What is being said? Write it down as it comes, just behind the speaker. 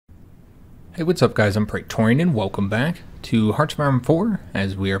Hey, what's up guys, I'm Praetorian and welcome back to HOI4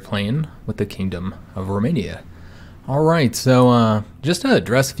 as we are playing with the Kingdom of Romania. Alright, so just to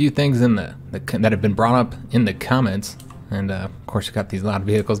address a few things in that have been brought up in the comments, and of course you got these loud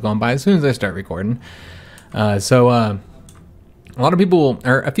vehicles going by as soon as I start recording. A lot of people,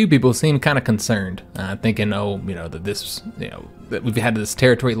 or a few people, seem kind of concerned, thinking, that this, that we've had this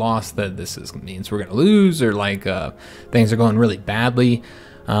territory loss, that means we're going to lose, or like things are going really badly.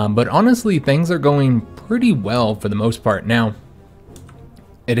 But honestly, things are going pretty well for the most part. Now,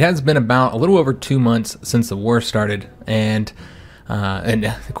 it has been about a little over 2 months since the war started, and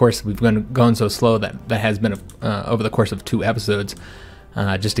of course we've gone so slow that has been over the course of 2 episodes.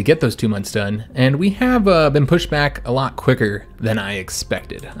 Just to get those 2 months done, and we have been pushed back a lot quicker than I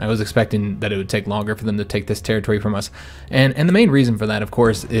expected. I was expecting that it would take longer for them to take this territory from us, and the main reason for that, of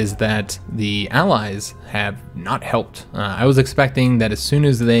course, is that the Allies have not helped. I was expecting that as soon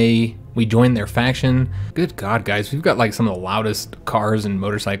as we joined their faction, good God, guys, we've got like some of the loudest cars and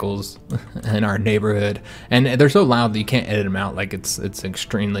motorcycles in our neighborhood, and they're so loud that you can't edit them out. Like it's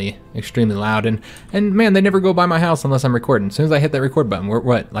extremely loud, and man, they never go by my house unless I'm recording. As soon as I hit that record button, we're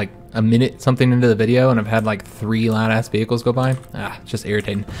what, like a minute something into the video, and I've had like 3 loud ass vehicles go by. It's just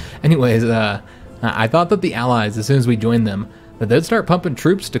irritating. Anyways, I thought that the Allies, as soon as we joined them, that they'd start pumping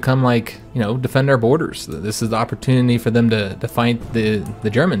troops to come, like, defend our borders. This is the opportunity for them to fight the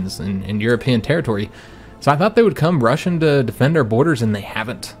Germans in European territory. So I thought they would come rushing to defend our borders, and they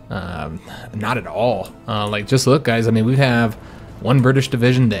haven't. Not at all. Like, just look, guys. I mean, we have 1 British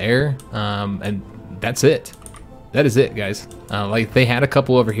division there, and that's it. That is it, guys. Like, they had a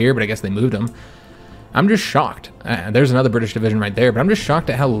couple over here, but I guess they moved them. I'm just shocked. There's another British division right there, but I'm just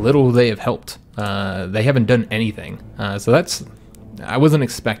shocked at how little they have helped. They haven't done anything. So I wasn't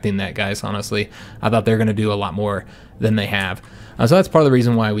expecting that, guys, honestly. I thought they were going to do a lot more than they have. So that's part of the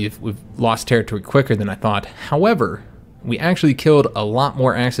reason why we've lost territory quicker than I thought. However, we actually killed a lot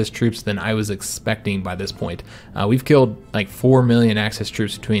more Axis troops than I was expecting by this point. We've killed like 4 million Axis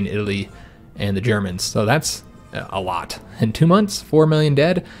troops between Italy and the Germans. So that's a lot. In 2 months, 4 million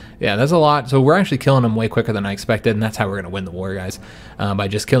dead? Yeah, that's a lot. So we're actually killing them way quicker than I expected, and that's how we're going to win the war, guys, by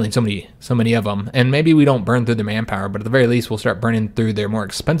just killing so many of them. And maybe we don't burn through their manpower, but at the very least, we'll start burning through their more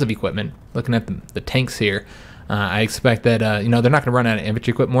expensive equipment. Looking at the tanks here, I expect that, they're not going to run out of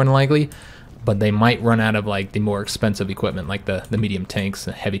infantry equipment more than likely, but they might run out of, like, the more expensive equipment, like the medium tanks,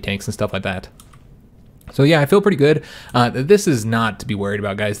 the heavy tanks, and stuff like that. So yeah, I feel pretty good. This is not to be worried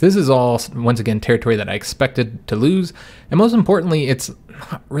about, guys. This is all, once again, territory that I expected to lose. And most importantly, it's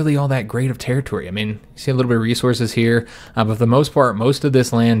not really all that great of territory. I mean, you see a little bit of resources here, but for the most part, most of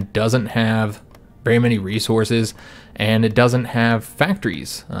this land doesn't have very many resources, and it doesn't have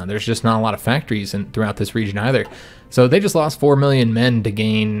factories. There's just not a lot of factories throughout this region either. So they just lost 4 million men to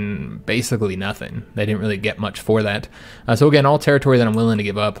gain basically nothing. They didn't really get much for that. So again, all territory that I'm willing to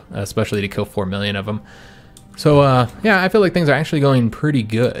give up, especially to kill 4 million of them. So yeah, I feel like things are actually going pretty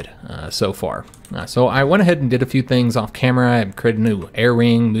good so far. So I went ahead and did a few things off camera. I created a new air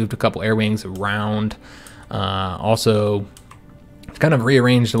wing, moved a couple air wings around. Also kind of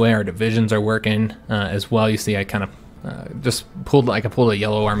rearranged the way our divisions are working as well. You see, I kind of just pulled a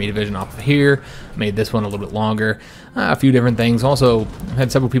yellow army division off of here, made this one a little bit longer, a few different things. Also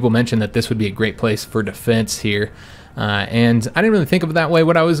had several people mention that this would be a great place for defense here, and I didn't really think of it that way.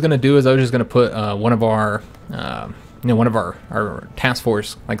 What I was going to do is I was just going to put one of our task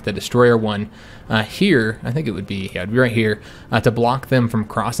force, like the destroyer one, here. I think it would be, yeah, it'd be right here, to block them from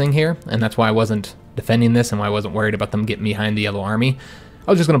crossing here, and that's why I wasn't defending this and why I wasn't worried about them getting behind the yellow army.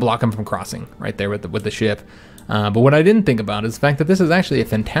 I was just going to block them from crossing right there with the ship. But what I didn't think about is the fact that this is actually a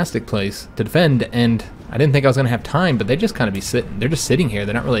fantastic place to defend, and I didn't think I was going to have time, but they just kind of be sitting. They're just sitting here.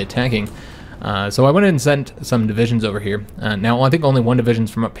 They're not really attacking. So I went ahead and sent some divisions over here. Now, I think only 1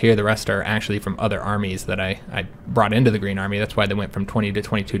 division's from up here. The rest are actually from other armies that I brought into the Green Army. That's why they went from 20 to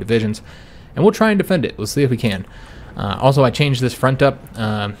 22 divisions. And we'll try and defend it. We'll see if we can. Also, I changed this front up.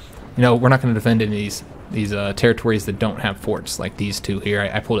 We're not going to defend any of these territories that don't have forts, like these 2 here.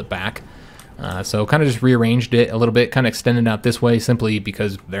 I pulled it back. So kind of just rearranged it a little bit, kind of extended out this way simply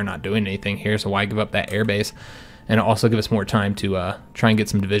because they're not doing anything here, so why give up that air base? And it'll also give us more time to try and get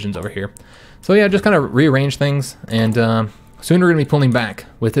some divisions over here. So yeah, just kind of rearrange things, and soon we're going to be pulling back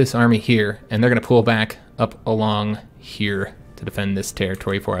with this army here, and they're going to pull back up along here to defend this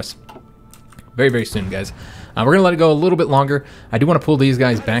territory for us. Very, very soon, guys. We're going to let it go a little bit longer. I do want to pull these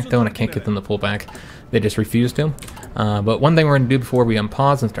guys back, though, and I can't get them to pull back. They just refuse to. But one thing we're going to do before we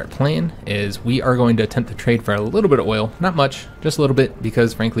unpause and start playing is we are going to attempt to trade for a little bit of oil. Not much, just a little bit,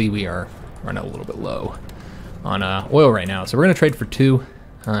 because, frankly, we are running a little bit low on oil right now. So we're going to trade for 2.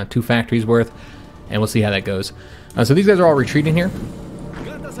 2 factories worth, and we'll see how that goes. So these guys are all retreating here.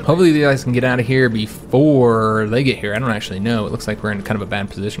 Hopefully these guys can get out of here before they get here. I don't actually know. It looks like we're in kind of a bad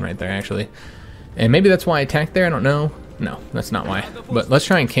position right there, actually. And maybe that's why I attacked there. I don't know. No, that's not why. But let's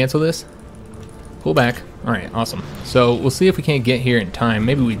try and cancel this. Pull back. All right, awesome. So we'll see if we can't get here in time.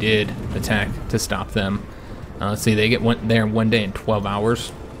 Maybe we did attack to stop them. Let's see, they get there in 1 day and 12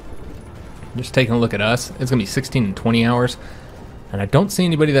 hours. Just taking a look at us. It's going to be 16 and 20 hours. And I don't see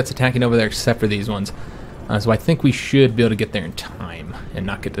anybody that's attacking over there except for these ones. So I think we should be able to get there in time and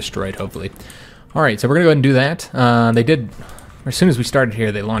not get destroyed, hopefully. All right, so we're going to go ahead and do that. They did, as soon as we started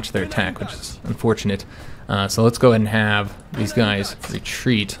here, they launched their attack, which is unfortunate. So let's go ahead and have these guys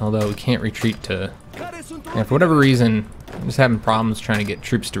retreat, although we can't retreat to... And for whatever reason, I'm just having problems trying to get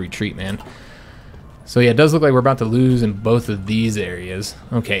troops to retreat, man. So yeah, it does look like we're about to lose in both of these areas.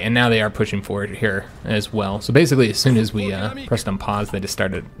 Okay, and now they are pushing forward here as well. So basically, as soon as we pressed on pause, they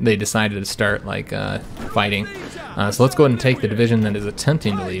decided to start like fighting. So let's go ahead and take the division that is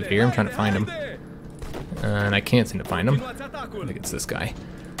attempting to leave here. I'm trying to find him, and I can't seem to find him. I think it's this guy.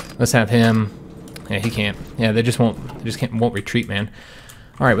 Let's have him. Yeah, he can't. Yeah, they just won't retreat, man.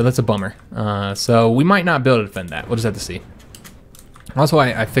 All right, but that's a bummer. So we might not be able to defend that. We'll just have to see. Also,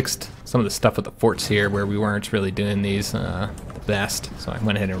 I fixed some of the stuff with the forts here where we weren't really doing these the best. So I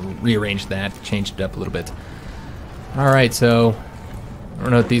went ahead and rearranged that, changed it up a little bit. All right, so I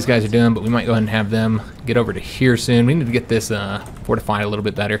don't know what these guys are doing, but we might go ahead and have them get over to here soon. We need to get this fortified a little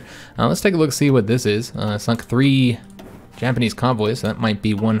bit better. Let's take a look and see what this is. Sunk 3 Japanese convoys. So that might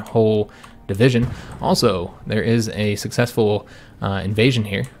be one whole division. Also, there is a successful invasion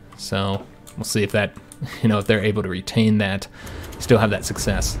here. So we'll see if that, if they're able to retain that, still have that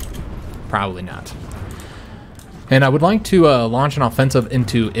success. Probably not. And I would like to launch an offensive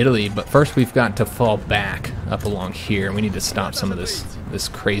into Italy, but first we've got to fall back up along here. We need to stop some of this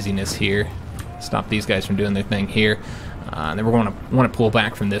craziness here. Stop these guys from doing their thing here. And then we're going to want to pull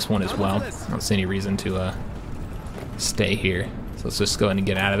back from this one as well. I don't see any reason to stay here. So let's just go ahead and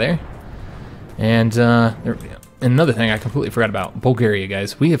get out of there. And another thing I completely forgot about, Bulgaria,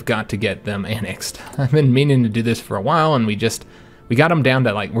 guys. We have got to get them annexed. I've been meaning to do this for a while, and we got them down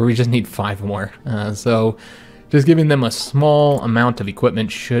to like where we just need 5 more. So just giving them a small amount of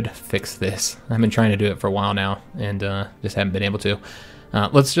equipment should fix this. I've been trying to do it for a while now, and just haven't been able to.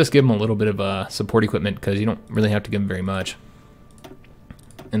 Let's just give them a little bit of support equipment, because you don't really have to give them very much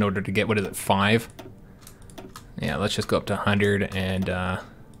in order to get, what is it, 5? Yeah, let's just go up to 100 and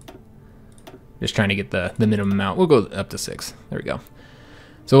just trying to get the minimum amount. We'll go up to 6. There we go.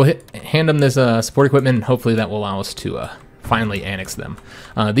 So we'll hand them this support equipment, and hopefully that will allow us to finally annex them.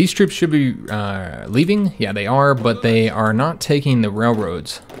 These troops should be leaving. Yeah, they are, but they are not taking the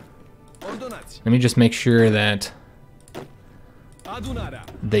railroads. Let me just make sure that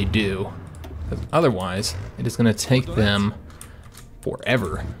they do, because otherwise it is going to take them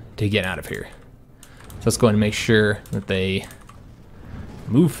forever to get out of here. So let's go ahead and make sure that they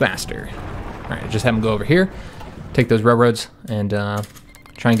move faster. All right, just have them go over here, take those railroads, and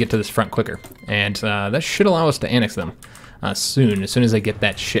try and get to this front quicker. And that should allow us to annex them soon, as soon as they get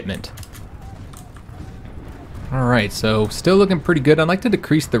that shipment. All right, so still looking pretty good. I'd like to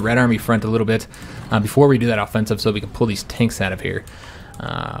decrease the Red Army front a little bit before we do that offensive, so we can pull these tanks out of here.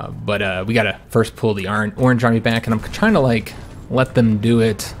 But we gotta first pull the Orange Army back, and I'm trying to like let them do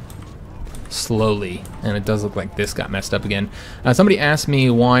it slowly, and it does look like this got messed up again. Somebody asked me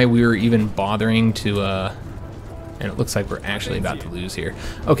why we were even bothering to, and it looks like we're actually about to lose here.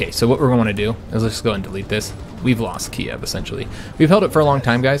 Okay, so what we're going to do is let's just go ahead and delete this. We've lost Kiev, essentially. We've held it for a long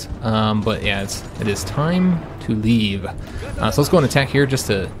time, guys, but yeah, it is time to leave. So let's go and attack here just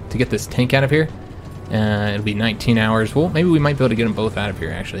to get this tank out of here. It'll be 19 hours. Well, maybe we might be able to get them both out of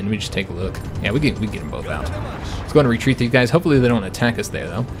here, actually. Let me just take a look. Yeah, we get them both out. Let's go and retreat these guys. Hopefully they don't attack us there,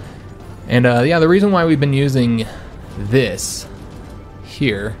 though. And yeah, the reason why we've been using this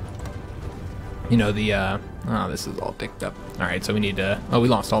here, oh, this is all dicked up. All right, so we need to, we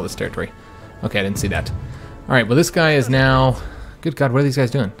lost all this territory. Okay, I didn't see that. All right, well, this guy is now, good God, what are these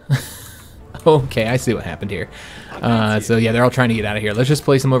guys doing? Okay, I see what happened here. So yeah, they're all trying to get out of here. Let's just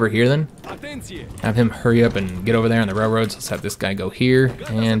place him over here then. Have him hurry up and get over there on the railroads. Let's have this guy go here,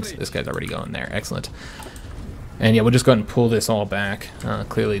 and this guy's already going there. Excellent. And yeah, we'll just go ahead and pull this all back.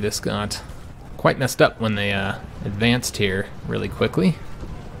 Clearly this got quite messed up when they advanced here really quickly.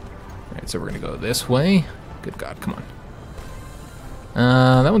 All right, so we're going to go this way. Good God, come on.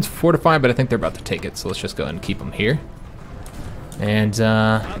 That one's fortified, but I think they're about to take it, so let's just go ahead and keep them here. And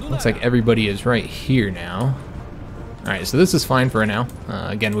looks like everybody is right here now. All right, so this is fine for now.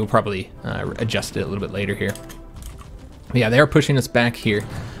 Again, we'll probably adjust it a little bit later here. But yeah, they are pushing us back here.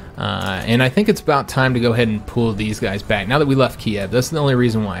 And I think it's about time to go ahead and pull these guys back. Now that we left Kiev, that's the only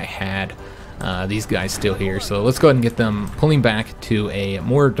reason why I had these guys still here. So let's go ahead and get them pulling back to a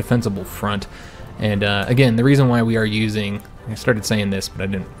more defensible front. And again, the reason why we are using, I started saying this, but I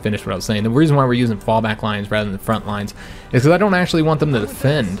didn't finish what I was saying. The reason why we're using fallback lines rather than the front lines is because I don't actually want them to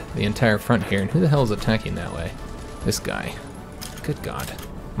defend the entire front here. And who the hell is attacking that way? This guy. Good God.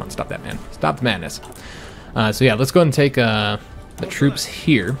 Come on, stop that, man. Stop the madness. So yeah, let's go ahead and take the troops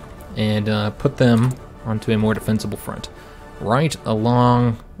here and put them onto a more defensible front. Right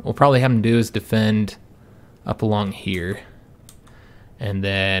along, what we'll probably have them do is defend up along here and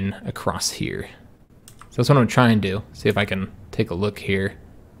then across here. So that's what I'm trying to do. See if I can take a look here.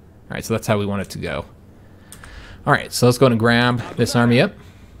 All right, so that's how we want it to go. All right, so let's go ahead and grab this army up.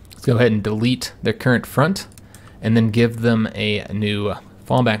 Let's go ahead and delete their current front and then give them a new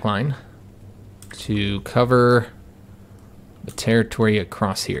fallback line to cover the territory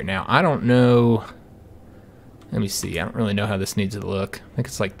across here. Now, I don't know. Let me see. I don't really know how this needs to look. I think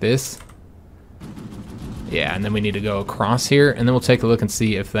it's like this. Yeah, and then we need to go across here, and then we'll take a look and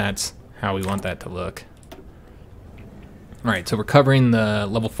see if that's how we want that to look. All right, so we're covering the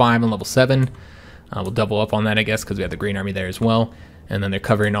level 5 and level 7. We'll double up on that, I guess, because we have the Green Army there as well. And then they're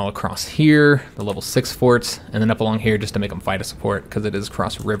covering all across here, the level 6 forts, and then up along here just to make them fight a support, because it is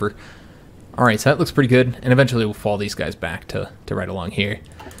across a river. All right, so that looks pretty good, and eventually we'll fall these guys back to right along here.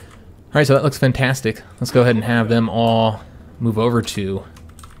 All right, so that looks fantastic. Let's go ahead and have them all move over to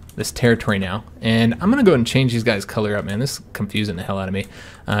this territory now. And I'm going to go ahead and change these guys' color up, man. This is confusing the hell out of me.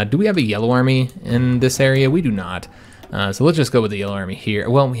 Do we have a yellow army in this area? We do not. So let's just go with the yellow army here.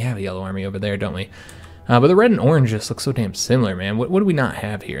 Well, we have a yellow army over there, don't we? But the red and orange just look so damn similar, man. What do we not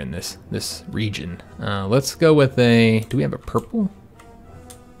have here in this region? Let's go with a... Do we have a purple?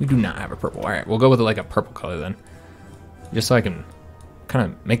 We do not have a purple. All right, we'll go with like a purple color then. Just so I can kind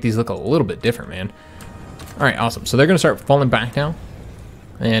of make these look a little bit different, man. All right, awesome. So they're going to start falling back now.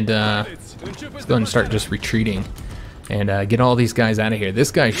 And let's go ahead and start just retreating. And get all these guys out of here.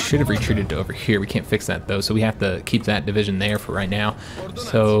 This guy should have retreated to over here. We can't fix that, though, so we have to keep that division there for right now.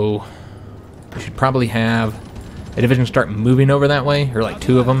 So we should probably have a division start moving over that way, or like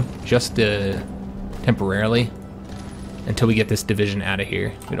 2 of them, just temporarily, until we get this division out of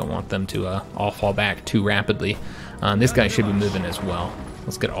here. We don't want them to all fall back too rapidly. This guy should be moving as well.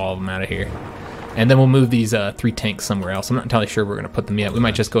 Let's get all of them out of here. And then we'll move these 3 tanks somewhere else. I'm not entirely sure where we're going to put them yet. We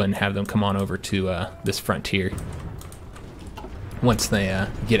might just go ahead and have them come on over to this frontier once they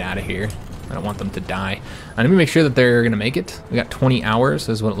get out of here. I don't want them to die. Let me make sure that they're going to make it. We got 20 hours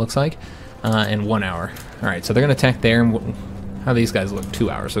is what it looks like, and 1 hour. All right, so they're going to attack there. And how do these guys look?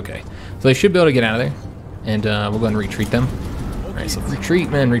 2 hours, okay. So they should be able to get out of there, and we'll go ahead and retreat them. All right, so retreat,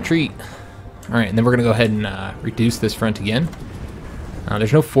 man, retreat. All right, and then we're going to go ahead and reduce this front again.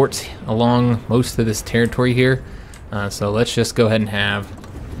 There's no forts along most of this territory here, so let's just go ahead and have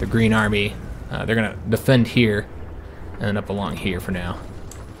the Green Army. They're going to defend here and up along here for now.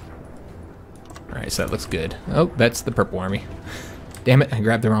 All right, so that looks good. Oh, that's the Purple Army. Damn it, I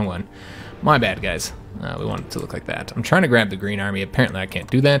grabbed the wrong one. My bad, guys. We want it to look like that. I'm trying to grab the Green Army. Apparently, I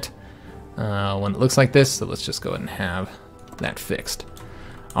can't do that when it looks like this, so let's just go ahead and have that fixed.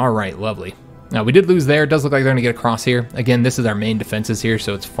 All right, lovely. Now, we did lose there. It does look like they're going to get across here. Again, this is our main defenses here,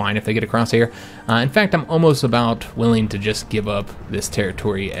 so it's fine if they get across here. In fact, I'm almost about willing to just give up this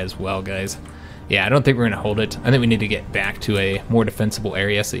territory as well, guys. Yeah, I don't think we're going to hold it. I think we need to get back to a more defensible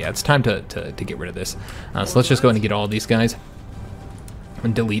area. So yeah, it's time to get rid of this. So let's just go ahead and get all these guys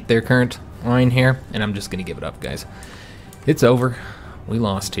and delete their current line here. And I'm just going to give it up, guys. It's over. We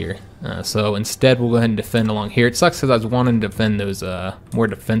lost here. So instead, we'll go ahead and defend along here. It sucks because I was wanting to defend those more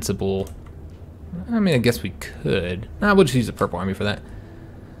defensible... I mean, I guess we could. Nah, we'll just use the Purple Army for that.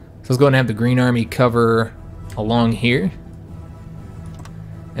 So let's go ahead and have the Green Army cover along here.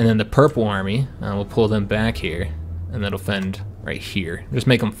 And then the Purple Army, we'll pull them back here, and that'll defend right here. Just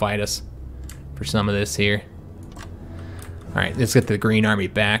make them fight us for some of this here. All right, let's get the Green Army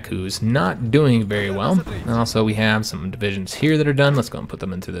back, who's not doing very well. And also, we have some divisions here that are done. Let's go and put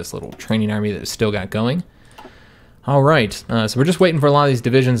them into this little training army that is still got going. All right, so we're just waiting for a lot of these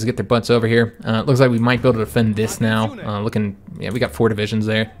divisions to get their butts over here. It looks like we might be able to defend this now. Yeah, we got 4 divisions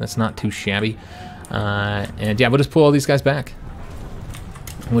there. That's not too shabby. And yeah, we'll just pull all these guys back.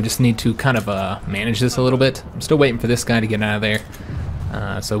 We'll just need to kind of manage this a little bit. I'm still waiting for this guy to get out of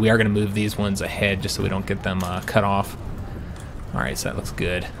there. So we are going to move these ones ahead just so we don't get them cut off. All right, so that looks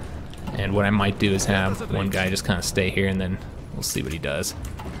good. And what I might do is have one guy just kind of stay here, and then we'll see what he does.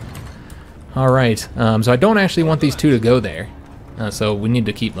 All right, so I don't actually want these 2 to go there. So we need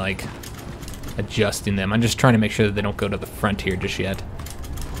to keep like adjusting them. I'm just trying to make sure that they don't go to the front here just yet.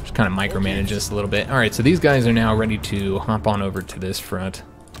 Just kind of micromanage this a little bit. Alright, so these guys are now ready to hop on over to this front.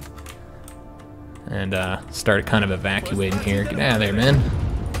 And start kind of evacuating here. Get out of there, man.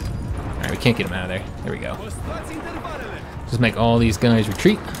 Alright, we can't get them out of there. There we go. Just make all these guys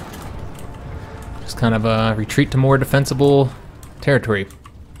retreat. Just kind of retreat to more defensible territory.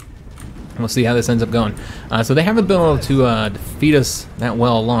 We'll see how this ends up going. So they haven't been able to defeat us that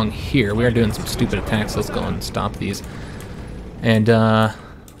well along here. We are doing some stupid attacks. Let's go and stop these. And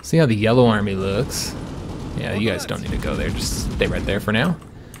see how the yellow army looks. Yeah, you guys don't need to go there. Just stay right there for now.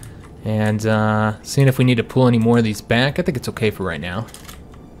 And seeing if we need to pull any more of these back. I think it's okay for right now.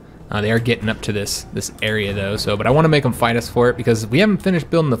 They are getting up to this area though. But I want to make them fight us for it because we haven't finished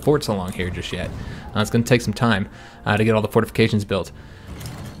building the forts along here just yet. It's going to take some time to get all the fortifications built.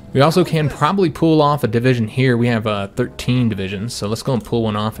 We also can probably pull off a division here. We have 13 divisions, so let's go and pull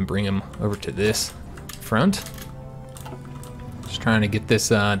one off and bring them over to this front. Just trying to get this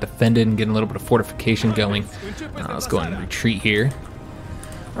defended and get a little bit of fortification going. Let's go and retreat here.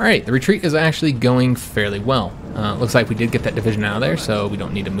 Alright, the retreat is actually going fairly well. Looks like we did get that division out of there, so we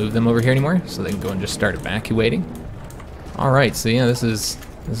don't need to move them over here anymore, so they can go and just start evacuating. Alright, so yeah, this is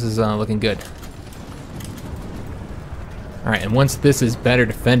looking good. Alright, and once this is better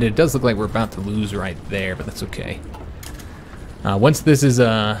defended, it does look like we're about to lose right there, but that's okay. Once this is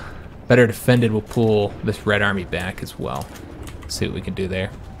better defended, we'll pull this red army back as well. Let's see what we can do there.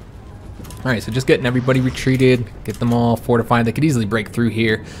 Alright, so just getting everybody retreated, get them all fortified. They could easily break through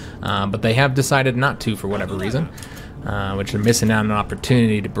here, but they have decided not to for whatever reason, which are missing out on an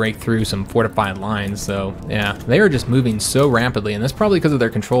opportunity to break through some fortified lines. So yeah, they are just moving so rapidly, and that's probably because of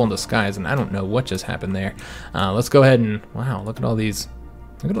their control in the skies, and I don't know what just happened there. Let's go ahead and, wow, look at all these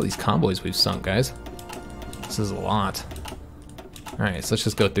convoys we've sunk, guys. This is a lot. Alright, so let's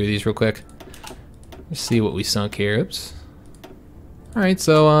just go through these real quick. Let's see what we sunk here. Oops. Alright,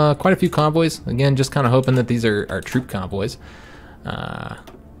 so quite a few convoys. Again, just kind of hoping that these are troop convoys.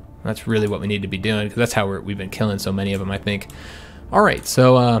 That's really what we need to be doing, because that's how we've been killing so many of them, I think. Alright,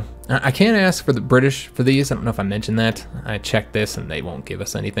 so I can't ask for the British for these. I don't know if I mentioned that. I checked this, and they won't give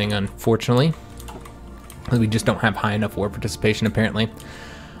us anything, unfortunately. We just don't have high enough war participation, apparently.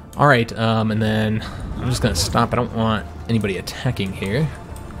 Alright, and then I'm just going to stop. I don't want anybody attacking here.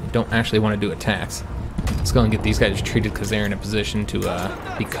 I don't actually want to do attacks. Let's go and get these guys treated because they're in a position to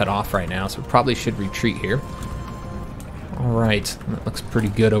be cut off right now, so we probably should retreat here. Alright, that looks pretty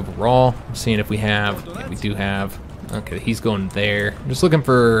good overall. I'm seeing if we have, yeah, we do have, okay, he's going there. I'm just looking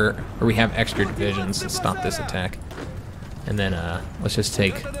for where we have extra divisions to stop this attack. And then let's just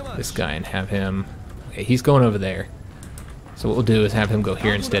take this guy and have him, okay, he's going over there. So what we'll do is have him go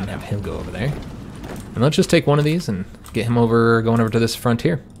here instead and have him go over there. And let's just take one of these and get him going over to this front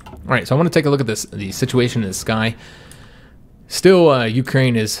here. Alright, so I want to take a look at the situation in the sky. Still,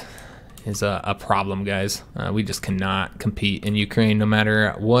 Ukraine is a problem, guys. We just cannot compete in Ukraine no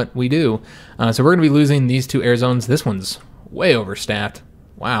matter what we do. So we're going to be losing these two air zones. This one's way overstaffed.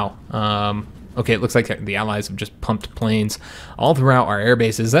 Wow. Okay, it looks like the Allies have just pumped planes all throughout our air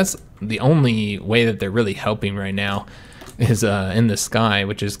bases. That's the only way that they're really helping right now, is in the sky,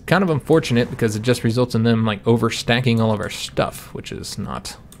 which is kind of unfortunate because it just results in them like overstacking all of our stuff, which is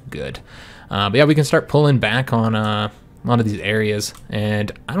not good. But yeah, we can start pulling back on a lot of these areas, and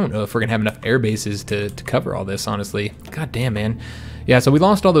I don't know if we're gonna have enough air bases to cover all this, honestly. God damn, man. Yeah, so we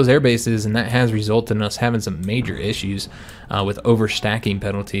lost all those air bases, and that has resulted in us having some major issues with overstacking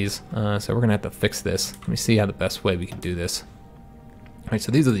penalties. So we're gonna have to fix this. Let me see how the best way we can do this. All right,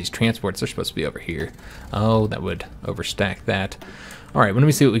 so these are these transports. They're supposed to be over here. Oh, that would overstack that. All right, well, let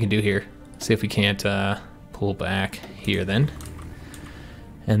me see what we can do here. See if we can't pull back here then.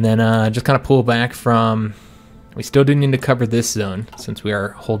 And then just kind of pull back from, we still do need to cover this zone since we are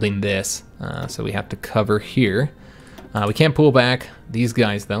holding this. So we have to cover here. We can't pull back these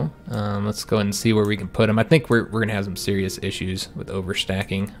guys though. Let's go ahead and see where we can put them. I think we're going to have some serious issues with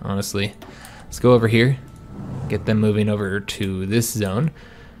overstacking, honestly. Let's go over here, get them moving over to this zone.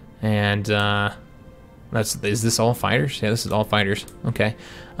 And is this all fighters? Yeah, this is all fighters. Okay.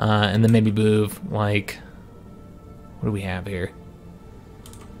 And then maybe move like, what do we have here?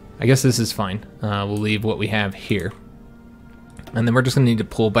 I guess this is fine. We'll leave what we have here. And then we're just going to need to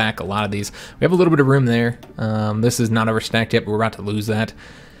pull back a lot of these. We have a little bit of room there. This is not overstacked yet, but we're about to lose that.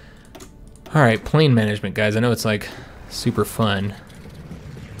 Alright, plane management, guys. I know it's like super fun.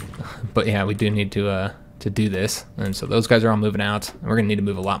 But yeah, we do need to do this. And so those guys are all moving out. And we're going to need to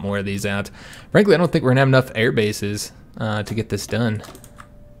move a lot more of these out. Frankly, I don't think we're going to have enough air bases to get this done.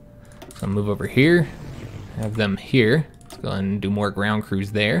 So I'll move over here. Have them here. Let's go ahead and do more ground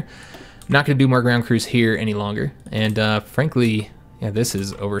crews there. And not going to do more ground crews here any longer. And frankly, yeah, this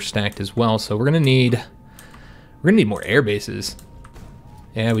is overstacked as well. So we're gonna need more air bases.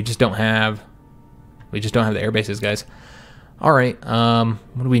 Yeah, we just don't have the air bases, guys. All right,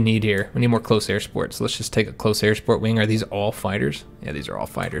 what do we need here? We need more close air support. So let's just take a close air support wing. Are these all fighters? Yeah, these are all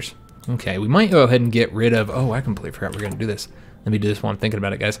fighters. Okay, we might go ahead and get rid of. Oh, I completely forgot we're gonna do this. Let me do this while I'm thinking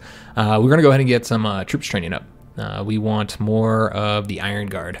about it, guys. We're gonna go ahead and get some troops training up. We want more of the Iron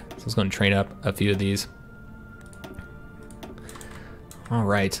Guard. So let's go and train up a few of these. All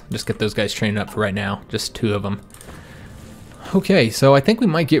right, just get those guys trained up for right now. Just 2 of them. Okay, so I think we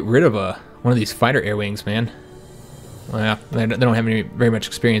might get rid of one of these fighter air wings, man. Well, they don't have very much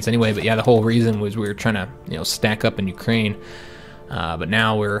experience anyway. But yeah, the whole reason was we were trying to stack up in Ukraine. But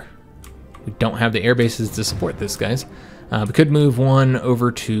now we don't have the air bases to support this, guys. We could move one over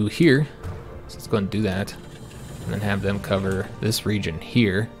to here. So let's go ahead and do that, and then have them cover this region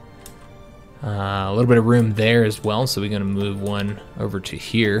here. A little bit of room there as well, so we're going to move one over to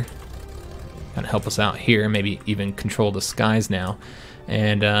here. Kind of help us out here, maybe even control the skies now.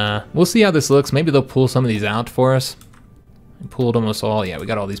 And we'll see how this looks. Maybe they'll pull some of these out for us. We pulled almost all. Yeah, we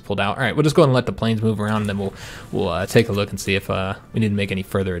got all these pulled out. All right, we'll just go ahead and let the planes move around, and then we'll take a look and see if we need to make any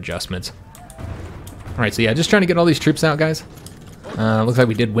further adjustments. All right, so yeah, just trying to get all these troops out, guys. Looks like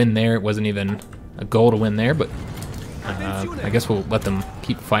we did win there. It wasn't even a goal to win there, but I guess we'll let them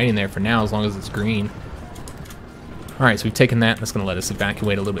keep fighting there for now as long as it's green. Alright, so we've taken that. That's going to let us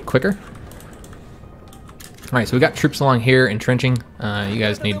evacuate a little bit quicker. Alright, so we got troops along here entrenching. You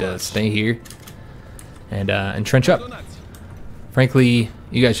guys need to stay here and entrench up. Frankly,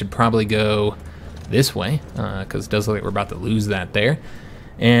 you guys should probably go this way because it does look like we're about to lose that there.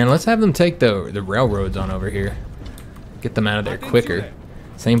 And let's have them take the railroads on over here. Get them out of there quicker.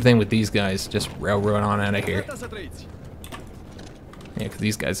 Same thing with these guys, just railroad on out of here. Yeah, because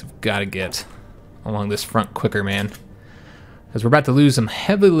these guys have got to get along this front quicker, man. Because we're about to lose some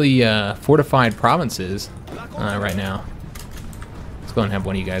heavily fortified provinces right now. Let's go and have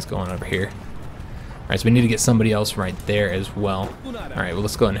one of you guys going over here. Alright, so we need to get somebody else right there as well. Alright, well,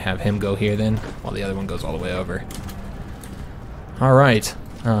 let's go ahead and have him go here then, while the other one goes all the way over. Alright,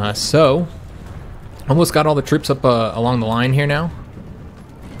 so almost got all the troops up along the line here now.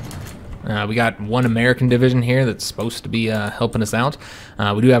 We got one American division here that's supposed to be helping us out.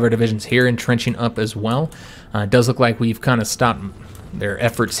 We do have our divisions here entrenching up as well. It does look like we've kind of stopped their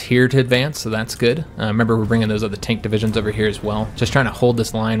efforts here to advance, so that's good. Remember, we're bringing those other tank divisions over here as well. Just trying to hold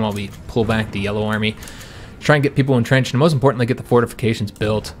this line while we pull back the Yellow Army. Try and get people entrenched, and most importantly, get the fortifications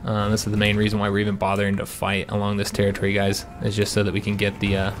built. This is the main reason why we're even bothering to fight along this territory, guys, is just so that we can get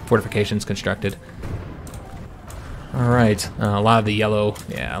the fortifications constructed. Alright, a lot of the yellow,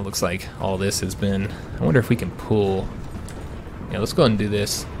 yeah, it looks like all this has been, I wonder if we can pull, yeah, let's go ahead and do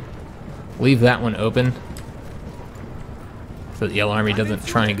this. Leave that one open, so the Yellow Army doesn't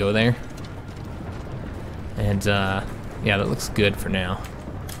try and go there. And, yeah, that looks good for now.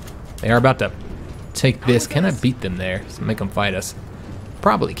 They are about to take this. Can I beat them there? So make them fight us.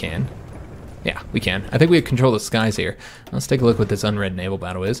 Probably can. Yeah, we can. I think we control the skies here. Let's take a look what this unread naval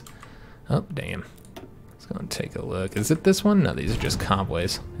battle is. Oh, damn. Go and take a look. Is it this one? No, these are just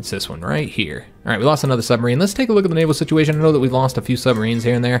convoys. It's this one right here. All right, we lost another submarine. Let's take a look at the naval situation. I know that we've lost a few submarines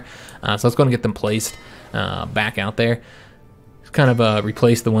here and there, so let's go and get them placed back out there. Just kind of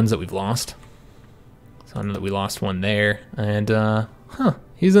replace the ones that we've lost. So I know that we lost one there, and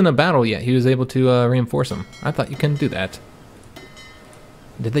he's in a battle yet. He was able to reinforce him. I thought you couldn't do that.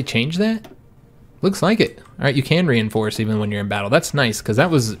 Did they change that? Looks like it. All right, you can reinforce even when you're in battle. That's nice because that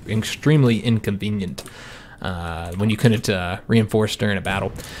was extremely inconvenient. When you couldn't reinforce during a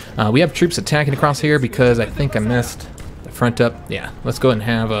battle. We have troops attacking across here because I think I messed the front up. Yeah, let's go ahead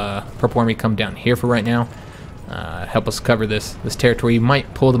and have Purple Army come down here for right now. Help us cover this territory. You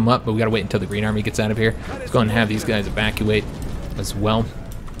might pull them up, but we gotta wait until the Green Army gets out of here. Let's go ahead and have these guys evacuate as well.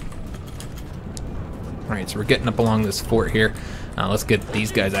 All right, so we're getting up along this fort here. Let's get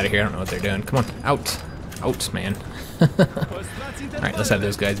these guys out of here. I don't know what they're doing. Come on, out, man. All right, let's have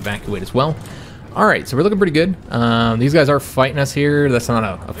those guys evacuate as well. All right, so we're looking pretty good. These guys are fighting us here. That's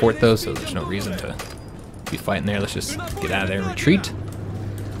not a fort, though, so there's no reason to be fighting there. Let's just get out of there and retreat.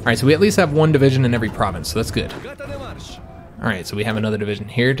 All right, so we at least have one division in every province, so that's good. All right, so we have another division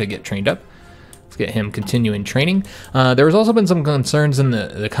here to get trained up. Let's get him continuing training. There has also been some concerns in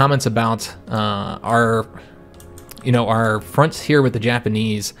the comments about our fronts here with the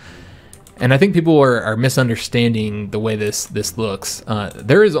Japanese. And I think people are misunderstanding the way this looks.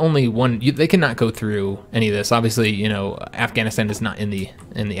 There is only one. They cannot go through any of this. Obviously, you know, Afghanistan is not in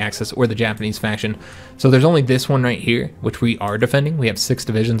the Axis or the Japanese faction. So there's only this one right here, which we are defending. We have 6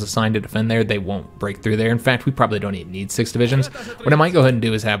 divisions assigned to defend there. They won't break through there. In fact, we probably don't even need 6 divisions. What I might go ahead and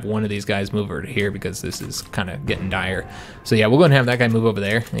do is have one of these guys move over to here because this is kind of getting dire. So yeah, we'll go ahead and have that guy move over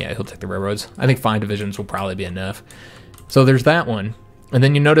there. Yeah, he'll take the railroads. I think 5 divisions will probably be enough. So there's that one. And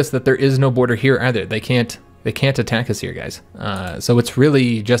then you notice that there is no border here either. They can't attack us here, guys. So it's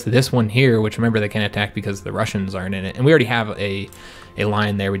really just this one here, which remember they can't attack because the Russians aren't in it. And we already have a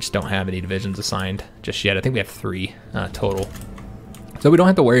line there. We just don't have any divisions assigned just yet. I think we have 3 total. So we don't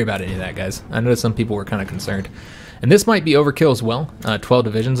have to worry about any of that, guys. I know some people were kind of concerned. And this might be overkill as well. 12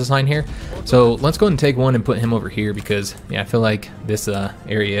 divisions assigned here. So let's go ahead and take one and put him over here because, yeah, I feel like this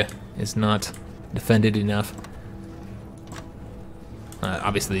area is not defended enough.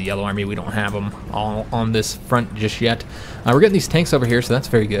 Obviously, the Yellow Army, we don't have them all on this front just yet. We're getting these tanks over here, so that's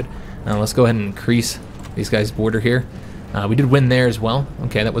very good. Let's go ahead and increase these guys' border here. We did win there as well.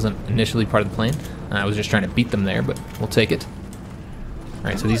 Okay, that wasn't initially part of the plan. I was just trying to beat them there, but we'll take it. All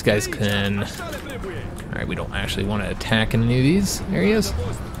right, so these guys can... All right, we don't actually want to attack in any of these areas.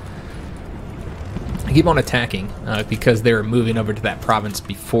 I keep on attacking because they were moving over to that province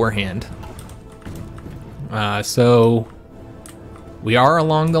beforehand. So... we are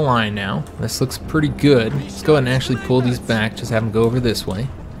along the line now. This looks pretty good. Let's go ahead and actually pull these back, just have them go over this way.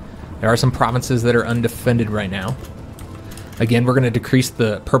 There are some provinces that are undefended right now. Again, we're going to decrease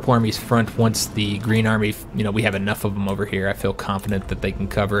the Purple Army's front once the Green Army, you know, we have enough of them over here. I feel confident that they can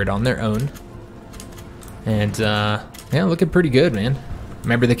cover it on their own. And, yeah, looking pretty good, man.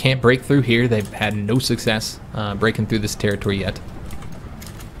 Remember, they can't break through here. They've had no success breaking through this territory yet.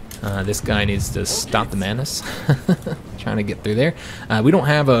 This guy needs to stop the madness. Trying to get through there. We don't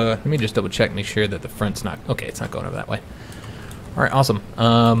have a... let me just double check, make sure that the front's not... okay, it's not going over that way. Alright, awesome.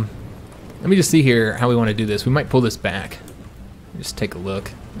 Let me just see here how we want to do this. We might pull this back. Just take a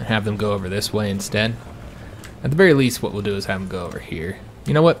look and have them go over this way instead. At the very least, what we'll do is have them go over here.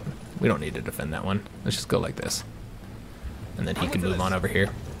 You know what? We don't need to defend that one. Let's just go like this. And then he can move on over here.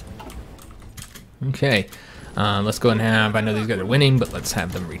 Okay. Let's go and have, I know these guys are winning, but let's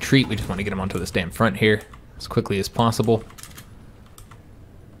have them retreat. We just want to get them onto this damn front here as quickly as possible.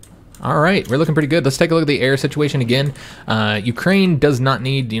 All right, we're looking pretty good. Let's take a look at the air situation again. Ukraine does not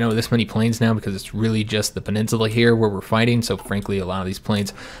need, you know, this many planes now because it's really just the peninsula here where we're fighting. So frankly, a lot of these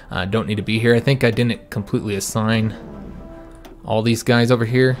planes don't need to be here. I think I didn't completely assign all these guys over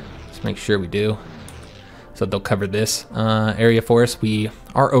here. Let's make sure we do. So they'll cover this area for us. We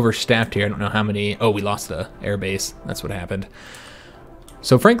are overstaffed here. I don't know how many. Oh, we lost the air base. That's what happened.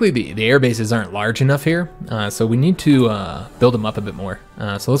 So frankly, the air bases aren't large enough here. So we need to build them up a bit more.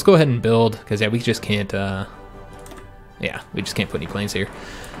 So let's go ahead and build, because yeah, we just can't. Yeah, we just can't put any planes here.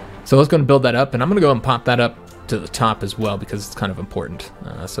 So let's go and build that up, and I'm gonna go and pop that up to the top as well because it's kind of important.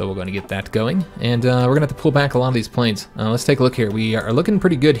 So we're going to get that going, and we're gonna have to pull back a lot of these planes. Let's take a look here. We are looking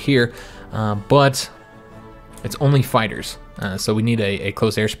pretty good here, but it's only fighters, so we need a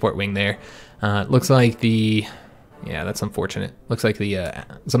close air support wing there. It looks like the, yeah, that's unfortunate. Looks like the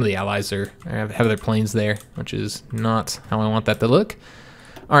some of the allies have their planes there, which is not how I want that to look.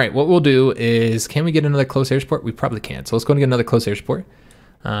 All right, what we'll do is, can we get another close air support? We probably can. So let's go and get another close air support,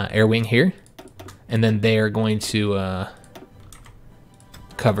 air wing here, and then they are going to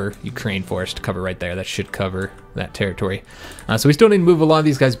cover Ukraine for us to cover right there. That should cover that territory. So we still need to move a lot of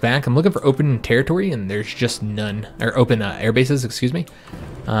these guys back. I'm looking for open territory, and there's just none, or open air bases, excuse me.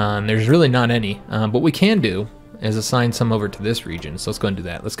 There's really not any. What we can do is assign some over to this region. So let's go and do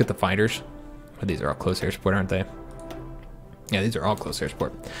that. Let's get the fighters. Oh, these are all close air support, aren't they? Yeah, these are all close air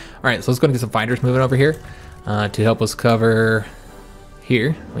support. All right, so let's go and get some fighters moving over here to help us cover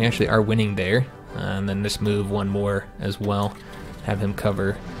here. We actually are winning there. And then just move one more as well. Have him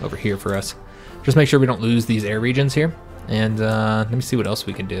cover over here for us. Just make sure we don't lose these air regions here. And let me see what else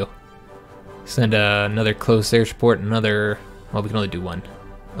we can do. Send another close air support, another, well, we can only do one.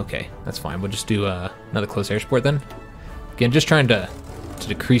 Okay, that's fine. We'll just do another close air support then. Again, just trying to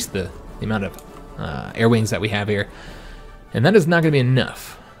decrease the amount of air wings that we have here. And that is not going to be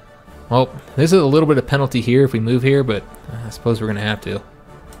enough. Well, there's a little bit of penalty here if we move here, but I suppose we're going to have to.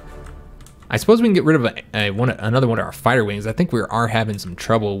 I suppose we can get rid of another one of our fighter wings. I think we are having some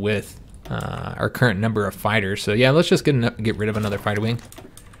trouble with our current number of fighters. So yeah, let's just get rid of another fighter wing.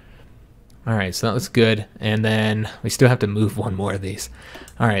 All right, so that looks good. And then we still have to move one more of these.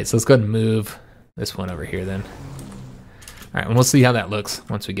 All right, so let's go ahead and move this one over here then. All right, and we'll see how that looks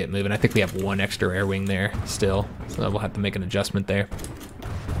once we get moving. I think we have one extra air wing there still, so we'll have to make an adjustment there.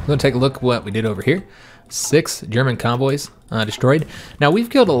 We're going to take a look at what we did over here. 6 German convoys destroyed. Now, we've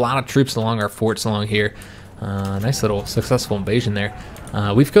killed a lot of troops along our forts along here. Nice little successful invasion there.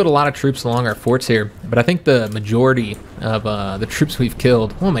 We've killed a lot of troops along our forts here, but I think the majority of the troops we've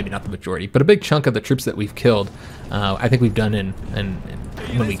killed, well, maybe not the majority, but a big chunk of the troops that we've killed, I think we've done in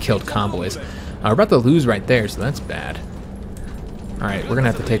when we killed convoys. We're about to lose right there, so that's bad. All right, we're going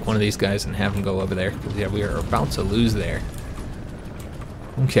to have to take one of these guys and have him go over there, because, yeah, we are about to lose there.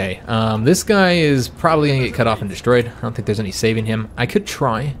 Okay, this guy is probably going to get cut off and destroyed. I don't think there's any saving him. I could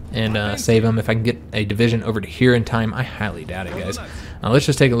try and save him if I can get a division over to here in time. I highly doubt it, guys. Let's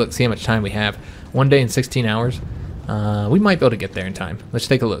just take a look, see how much time we have. 1 day and 16 hours. We might be able to get there in time. Let's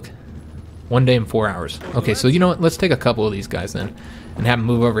take a look. 1 day and 4 hours. Okay, so you know what? Let's take a couple of these guys then and have them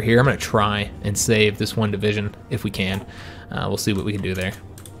move over here. I'm going to try and save this one division if we can. We'll see what we can do there.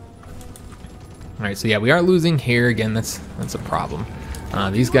 All right, so yeah, we are losing here again. That's a problem.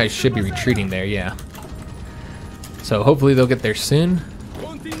 These guys should be retreating there, yeah. So hopefully they'll get there soon.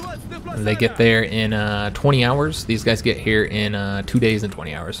 They get there in 20 hours. These guys get here in 2 days and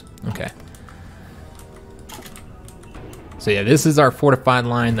 20 hours. Okay. So yeah, this is our fortified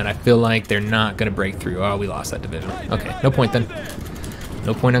line that I feel like they're not going to break through. Oh, we lost that division. Okay, no point then.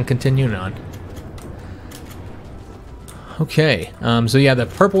 No point on continuing on. Okay, so yeah, the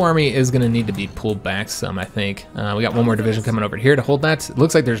Purple Army is going to need to be pulled back some, I think. We got one more division coming over here to hold that. It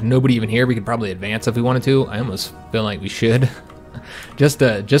looks like there's nobody even here. We could probably advance if we wanted to. I almost feel like we should. just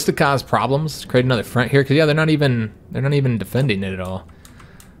to cause problems, create another front here, because yeah, they're not even defending it at all.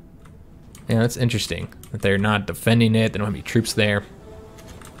 Yeah, that's interesting that they're not defending it. They don't have any troops there.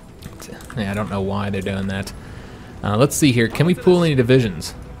 Yeah, I don't know why they're doing that. Let's see here. Can we pull any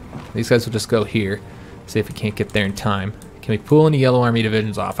divisions? These guys will just go here. See if we can't get there in time. Can we pull any Yellow Army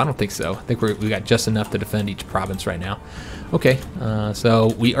divisions off? I don't think so. I think we got just enough to defend each province right now. Okay,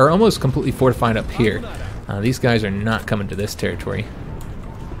 so we are almost completely fortified up here. These guys are not coming to this territory.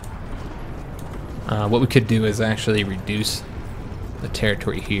 What we could do is actually reduce the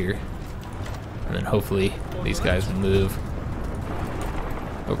territory here. And then hopefully these guys will move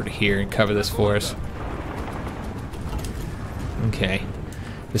over to here and cover this for us. Okay.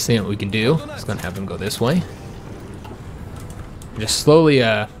 Just seeing what we can do. Just gonna have them go this way. Just slowly,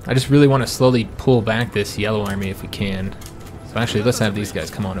 I just really want to slowly pull back this Yellow Army if we can. So actually, let's have these guys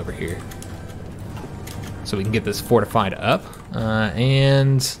come on over here. So we can get this fortified up.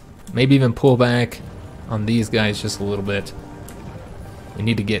 And maybe even pull back on these guys just a little bit. We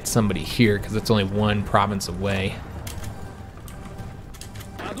need to get somebody here because it's only one province away.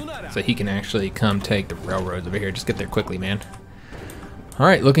 So he can actually come take the railroads over here. Just get there quickly, man.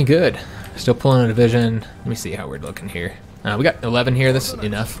 Alright, looking good. Still pulling a division. Let me see how we're looking here. We got 11 here. That's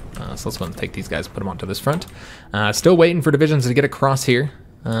enough. So let's go and take these guys, put them onto this front. Still waiting for divisions to get across here.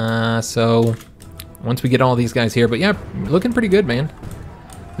 So once we get all these guys here. But yeah, looking pretty good, man.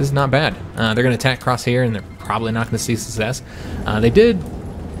 This is not bad. They're going to attack across here, and they're probably not going to see success. They did.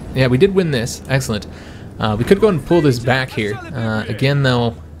 Yeah, we did win this. Excellent. We could go and pull this back here. Again,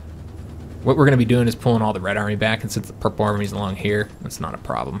 though, what we're going to be doing is pulling all the Red Army back, and since the Purple Army's along here, that's not a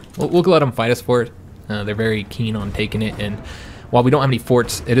problem. We'll let them fight us for it. They're very keen on taking it, and while we don't have any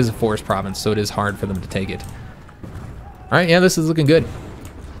forts, it is a forest province, so it is hard for them to take it. Alright, yeah, this is looking good.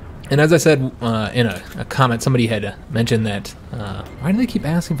 And as I said in a comment, somebody had mentioned that, why do they keep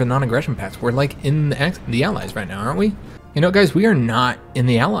asking for non-aggression pacts? We're like in the Allies right now, aren't we? You know, guys, we are not in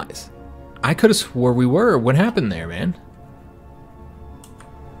the Allies. I could have swore we were. What happened there, man?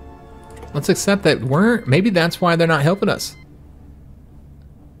 Let's accept that we're... Maybe that's why they're not helping us.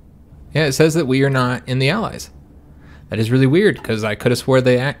 Yeah, it says that we are not in the Allies. That is really weird, because I could have swore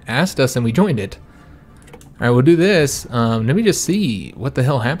they asked us and we joined it. Alright, we'll do this. Let me just see what the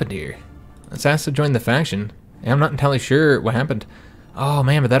hell happened here. Let's ask to join the faction. Yeah, I'm not entirely sure what happened. Oh,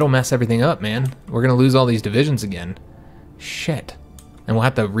 man, but that'll mess everything up, man. We're going to lose all these divisions again. Shit. And we'll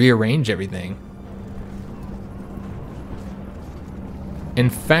have to rearrange everything. In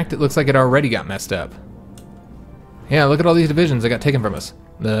fact, it looks like it already got messed up. Yeah, look at all these divisions that got taken from us.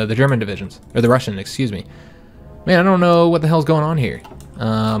 The German divisions. Or the Russian, excuse me. Man, I don't know what the hell's going on here.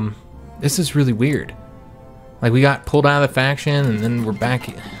 This is really weird. Like, we got pulled out of the faction, and then we're back.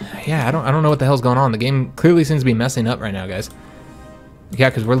 Yeah, I don't know what the hell's going on. The game clearly seems to be messing up right now, guys. Yeah,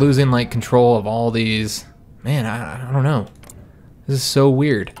 because we're losing, like, control of all these... Man, I don't know. This is so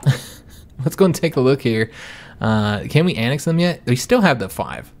weird. Let's go and take a look here. Can we annex them yet? We still have the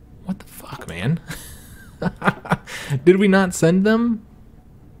 5. What the fuck, man? Did we not send them?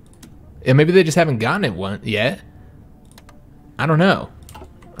 Yeah, maybe they just haven't gotten it yet. I don't know.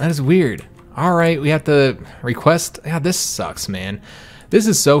 That is weird. Alright, we have to request... God, this sucks, man. This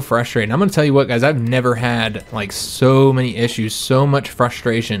is so frustrating. I'm gonna tell you what, guys. I've never had like so many issues, so much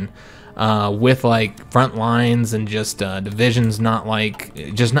frustration with like front lines and just divisions not like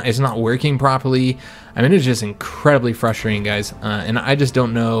it's not working properly. I mean, it's just incredibly frustrating, guys. And I just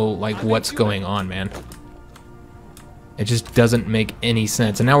don't know like what's going on, man. It just doesn't make any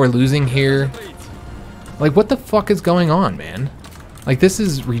sense. And now we're losing here. Like, what the fuck is going on, man? Like, this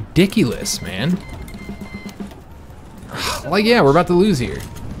is ridiculous, man. Like, yeah, we're about to lose here.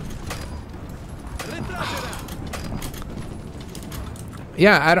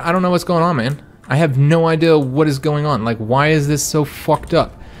 Yeah, I don't know what's going on, man. I have no idea what is going on. Like, why is this so fucked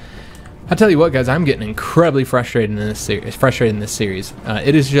up? I'll tell you what, guys, I'm getting incredibly frustrated in this series.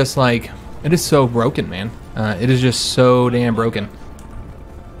 It is just like, it is so broken, man. It is just so damn broken.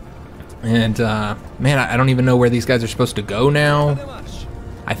 And, man, I don't even know where these guys are supposed to go now.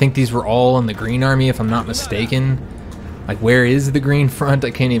 I think these were all in the Green Army, if I'm not mistaken. Like, where is the Green Front?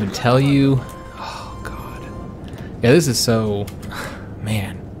 I can't even tell you. Oh, God. Yeah, this is so...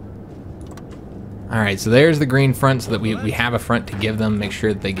 Man. Alright, so there's the Green Front, so that we have a front to give them, make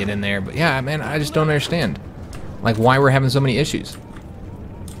sure that they get in there. But, yeah, man, I just don't understand. Like, why we're having so many issues.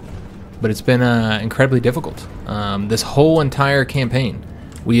 But it's been incredibly difficult. This whole entire campaign,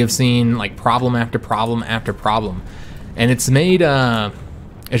 we have seen like problem after problem after problem, and it's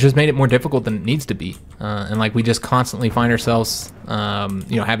just made it more difficult than it needs to be. And like we just constantly find ourselves,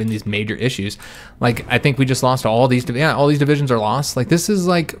 you know, having these major issues. Like I think we just lost all these. Yeah, all these divisions are lost. Like this is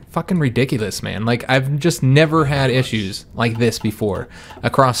like fucking ridiculous, man. Like I've just never had issues like this before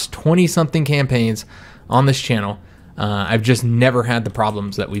across 20-something campaigns on this channel. I've just never had the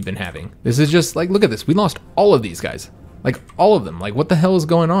problems that we've been having. This is just like, look at this. We lost all of these guys. Like all of them. Like what the hell is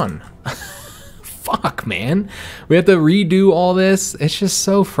going on? Fuck, man. We have to redo all this. It's just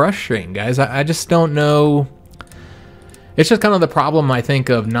so frustrating, guys. I just don't know. It's just kind of the problem, I think,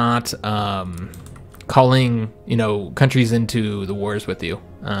 of not calling, you know, countries into the wars with you.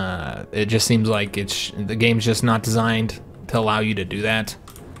 It just seems like the game's just not designed to allow you to do that.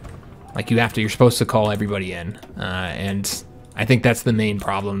 Like you're supposed to call everybody in, and I think that's the main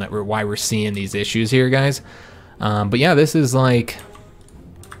problem why we're seeing these issues here, guys. But yeah, this is like,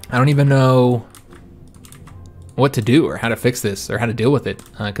 I don't even know what to do or how to fix this or how to deal with it,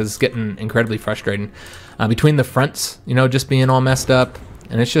 because it's getting incredibly frustrating. Between the fronts, you know, just being all messed up,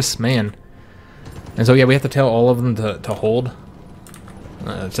 and it's just, man. And so yeah, we have to tell all of them to hold,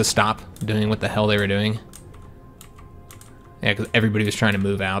 to stop doing what the hell they were doing. Yeah, because everybody was trying to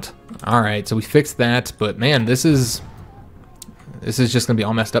move out. All right, so we fixed that, but man, this is just gonna be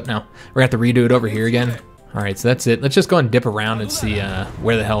all messed up now. We're gonna have to redo it over here again. All right, so that's it. Let's just go and dip around and see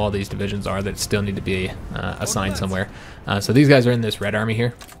where the hell all these divisions are that still need to be assigned somewhere. So these guys are in this red army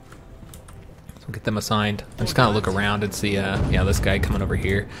here. So we'll get them assigned. I'm just kind of look around and see, yeah, this guy coming over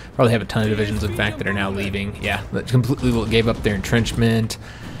here. Probably have a ton of divisions, in fact, that are now leaving. Yeah, that completely gave up their entrenchment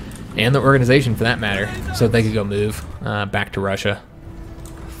and the organization, for that matter, so they could go move back to Russia.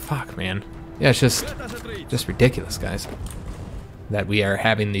 Fuck, man. Yeah, it's just ridiculous, guys, that we are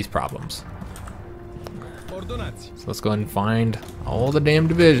having these problems. So let's go ahead and find all the damn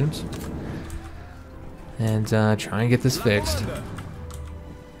divisions and try and get this fixed.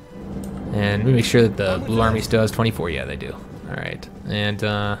 And we make sure that the Blue Army still has 24. Yeah, they do. All right. And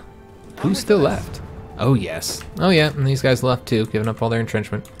who's still left? Oh, yes. Oh, yeah, and these guys left too, giving up all their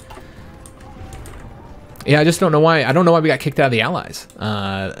entrenchment. Yeah, I just don't know why. I don't know why we got kicked out of the Allies.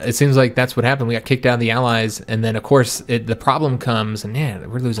 It seems like that's what happened. We got kicked out of the Allies, and then of course the problem comes, and yeah,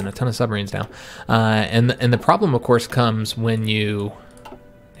 we're losing a ton of submarines now. And the problem, of course, comes when you,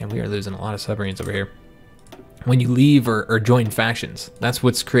 and we are losing a lot of submarines over here. When you leave or join factions, that's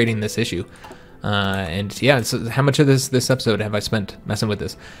what's creating this issue. And yeah, so how much of this episode have I spent messing with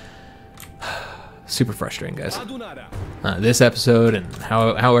this? Super frustrating, guys. This episode and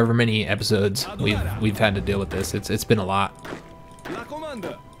however many episodes we've had to deal with this, it's been a lot.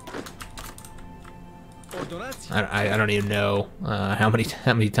 I don't even know how many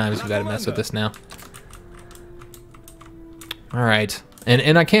times we've had to mess with this now. All right,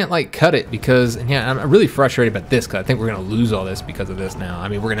 and I can't like cut it because, and yeah, I'm really frustrated about this because I think we're gonna lose all this because of this now. I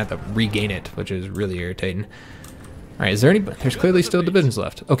mean, we're gonna have to regain it, which is really irritating. All right, is there any? There's clearly still divisions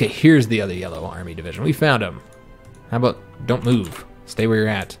left. Okay, here's the other Yellow Army division. We found them. How about don't move? Stay where you're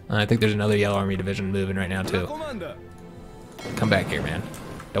at. I think there's another Yellow Army division moving right now too. Come back here, man.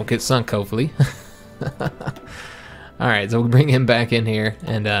 Don't get sunk, hopefully. All right, so we'll bring him back in here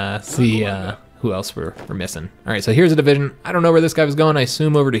and see who else we're missing. All right, so here's a division. I don't know where this guy was going. I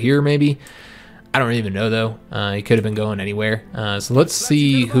assume over to here maybe. I don't even know though. He could have been going anywhere. So let's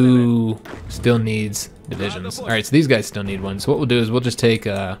see who still needs divisions. All right, so these guys still need one. So what we'll do is we'll just take.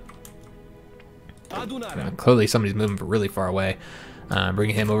 Clearly, somebody's moving really far away. Bring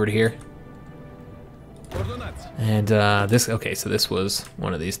him over to here. And this. Okay, so this was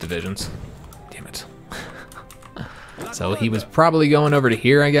one of these divisions. Damn it. So he was probably going over to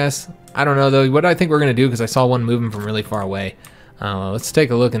here, I guess. I don't know though. What I think we're gonna do, because I saw one moving from really far away. Let's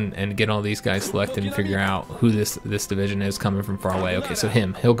take a look and get all these guys selected and figure out who this division is coming from far away. Okay, so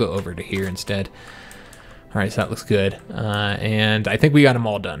he'll go over to here instead. All right, so that looks good. And I think we got them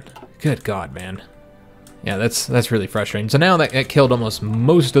all done. Good God, man. Yeah, that's really frustrating. So now that killed almost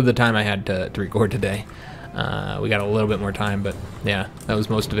most of the time I had to record today. We got a little bit more time, but yeah, that was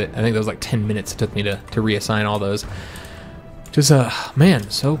most of it. I think that was like 10 minutes it took me to reassign all those. Just, man,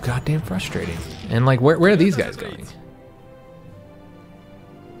 so goddamn frustrating. And like, where are these guys going?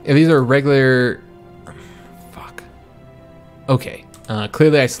 If these are regular... Fuck. Okay.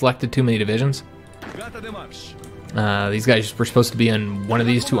 Clearly I selected too many divisions. These guys were supposed to be in one of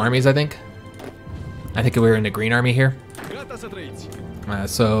these two armies, I think. I think we were in the green army here. We'll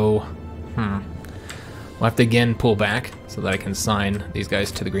have to again pull back so that I can assign these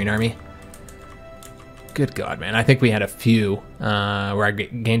guys to the green army. Good God, man. I think we had a few where I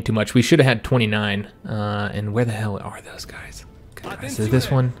gained too much. We should have had 29. And where the hell are those guys? Is it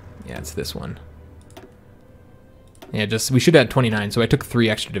this one? Yeah, it's this one. Yeah, we should have had 29, so I took 3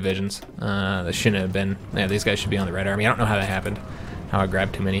 extra divisions. That shouldn't have been... Yeah, these guys should be on the red army. I don't know how that happened. How I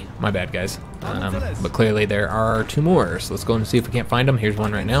grabbed too many. My bad, guys. But clearly there are 2 more, so let's go and see if we can't find them. Here's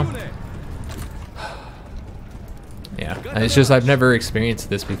one right now. Yeah, it's just I've never experienced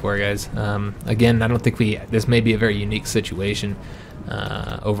this before, guys. Again, I don't think this may be a very unique situation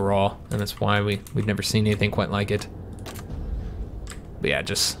overall, and that's why we've never seen anything quite like it. But yeah,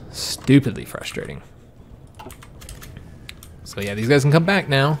 just stupidly frustrating. So yeah, these guys can come back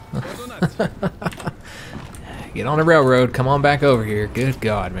now. Get on the railroad, come on back over here. Good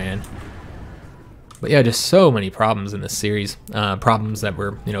God, man. But yeah, just so many problems in this series. Problems that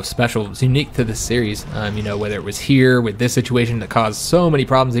were, special. It's unique to this series. Whether it was here with this situation that caused so many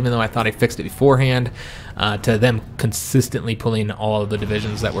problems, even though I thought I fixed it beforehand, to them consistently pulling all of the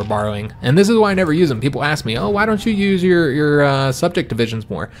divisions that we're borrowing. And this is why I never use them. People ask me, oh, why don't you use your subject divisions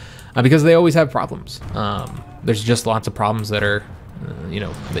more? Because they always have problems. There's just lots of problems that are...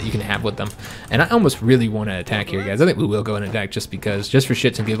 that you can have with them. And I almost really want to attack here, guys. I think we will go and attack just for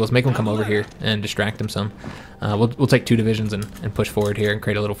shits and giggles. Make them come over here and distract them some. We'll take 2 divisions and push forward here and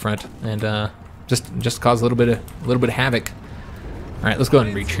create a little front and just cause a little bit of havoc. All right, let's go ahead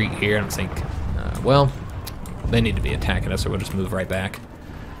and retreat here. I don't think. Well, they need to be attacking us, or we'll just move right back.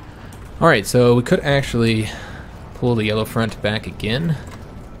 All right, so we could actually pull the yellow front back again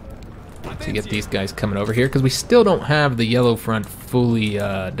to get these guys coming over here, because we still don't have the yellow front fully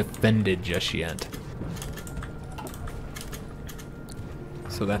defended just yet.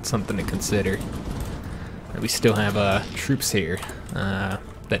 So that's something to consider. We still have troops here,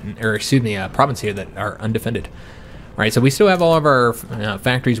 province here that are undefended. All right, so we still have all of our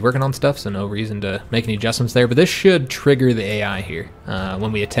factories working on stuff, so no reason to make any adjustments there. But this should trigger the AI here.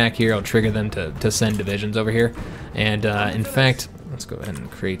 When we attack here, I'll trigger them to send divisions over here. And in fact, let's go ahead and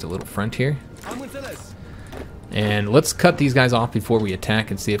create a little front here. And let's cut these guys off before we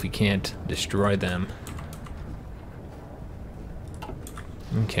attack and see if we can't destroy them.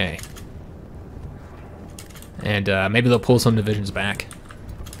 Okay. And maybe they'll pull some divisions back.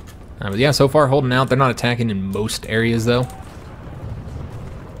 But yeah, so far holding out. They're not attacking in most areas, though.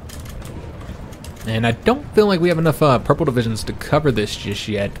 And I don't feel like we have enough purple divisions to cover this just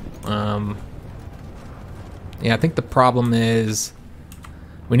yet. Yeah, I think the problem is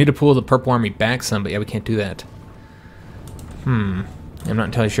we need to pull the purple army back some, but yeah, we can't do that. I'm not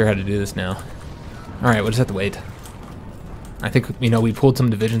entirely sure how to do this now. All right, we'll just have to wait. I think, we pulled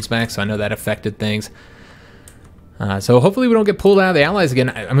some divisions back, so I know that affected things. So hopefully we don't get pulled out of the Allies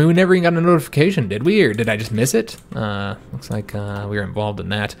again. I mean, we never even got a notification, did we? Or did I just miss it? Looks like we were involved in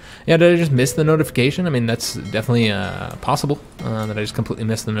that. Yeah, did I just miss the notification? I mean, that's definitely possible that I just completely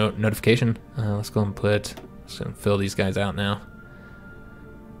missed the notification. Let's go and fill these guys out now.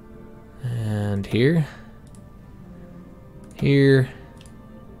 And here. Here.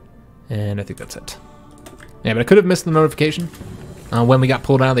 And I think that's it. Yeah, but I could have missed the notification when we got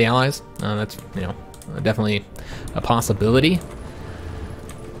pulled out of the Allies. That's, definitely a possibility.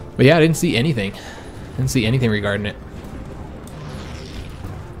 But yeah, I didn't see anything. Didn't see anything regarding it.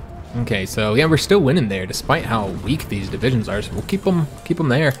 Okay, so yeah, we're still winning there despite how weak these divisions are. So we'll keep them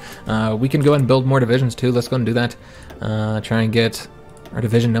there. We can go ahead and build more divisions too. Let's go and do that. Try and get our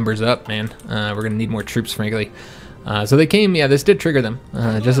division numbers up, man. We're gonna need more troops, frankly. So they came, yeah, this did trigger them,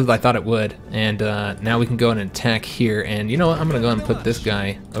 just as I thought it would. And now we can go and attack here. And you know what, I'm going to go ahead and put this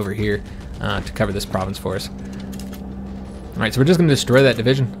guy over here to cover this province for us. Alright, so we're just going to destroy that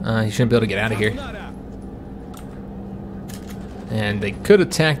division. He shouldn't be able to get out of here. And they could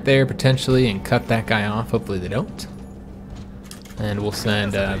attack there potentially and cut that guy off. Hopefully they don't. And we'll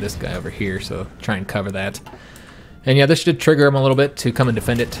send this guy over here, so try and cover that. And yeah, this should trigger him a little bit to come and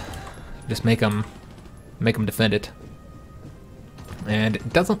defend it. Just make him defend it. And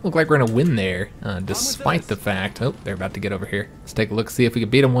it doesn't look like we're gonna win there, despite the fact. Oh, they're about to get over here. Let's take a look, see if we can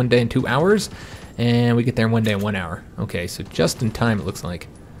beat them 1 day in 2 hours, and we get there in 1 day in 1 hour. Okay, so just in time it looks like.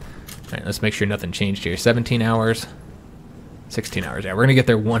 All right, let's make sure nothing changed here. 17 hours, 16 hours. Yeah, we're gonna get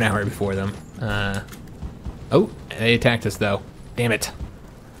there 1 hour before them. Oh, they attacked us though. Damn it.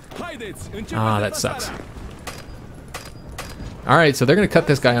 Ah, that sucks. Alright, so they're going to cut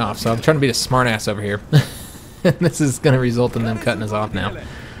this guy off, so I'm trying to be a smartass over here. This is going to result in them cutting us off now.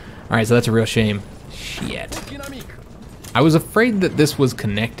 Alright, so that's a real shame. Shit. I was afraid that this was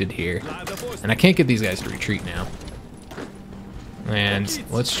connected here, and I can't get these guys to retreat now. And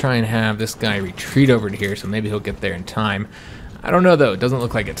let's try and have this guy retreat over to here, so maybe he'll get there in time. I don't know, though. It doesn't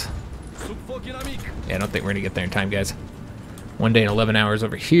look like it. Yeah, I don't think we're going to get there in time, guys. 1 day and 11 hours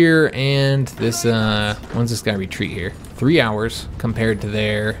over here, and this, when's this guy retreat here? 3 hours compared to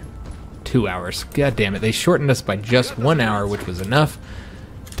their 2 hours. God damn it, they shortened us by just 1 hour, which was enough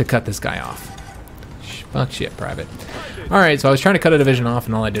to cut this guy off. Fuck shit, private. Alright, so I was trying to cut a division off,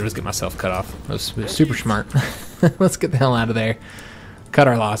 and all I did was get myself cut off. That was super smart. Let's get the hell out of there. Cut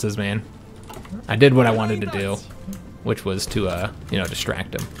our losses, man. I did what I wanted to do, which was to, you know,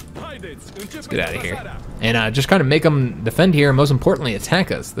 distract him. Let's get out of here. And just kind of make them defend here, and most importantly,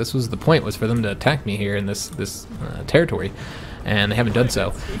 attack us. This was the point, was for them to attack me here in this territory, and they haven't done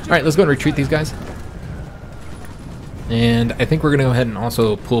so. Alright, let's go and retreat these guys. And I think we're going to go ahead and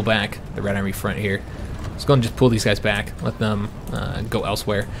also pull back the Red Army front here. Let's go and just pull these guys back, let them go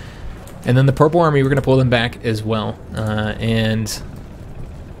elsewhere. And then the Purple Army, we're going to pull them back as well. And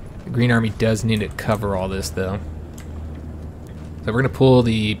the Green Army does need to cover all this, though. So we're going to pull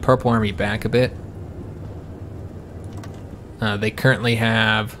the Purple Army back a bit. They currently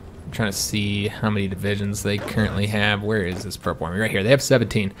have, I'm trying to see how many divisions they currently have. Where is this Purple Army? Right here. They have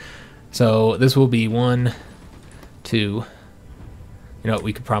 17. So this will be 1, 2. You know what,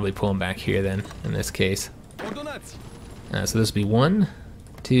 we could probably pull them back here then, in this case. So this will be 1,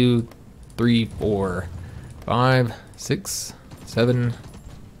 2, 3, 4, 5, 6, 7.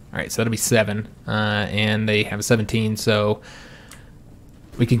 Alright, so that'll be 7. And they have 17, so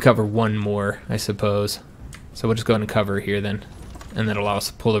we can cover 1 more, I suppose. So we'll just go ahead and cover here then. And that'll allow us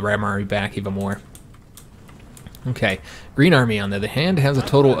to pull the Red Army back even more. Okay. Green Army, on the other hand, has a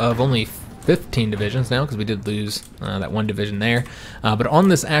total of only 15 divisions now, because we did lose that 1 division there. But on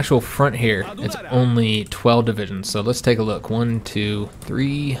this actual front here, it's only 12 divisions. So let's take a look. 1, 2,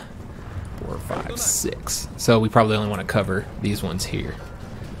 3, 4, 5, 6. So we probably only want to cover these ones here.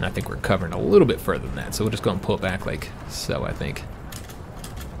 And I think we're covering a little bit further than that. So we'll just go and pull it back like so, I think.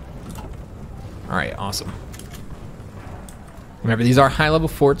 Alright, awesome. Remember, these are high-level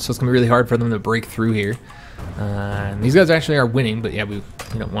forts, so it's going to be really hard for them to break through here. And these guys actually are winning, but yeah, we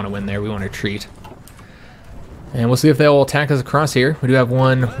don't want to win there. We want to retreat. And we'll see if they'll attack us across here. We do have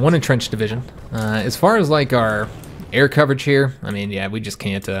one entrenched division. As far as like our air coverage here, I mean, yeah, we just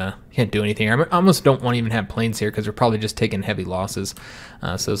can't do anything. I almost don't want to even have planes here because we're probably just taking heavy losses.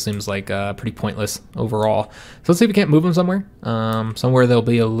 So it seems like pretty pointless overall. So let's see if we can't move them somewhere. Somewhere they'll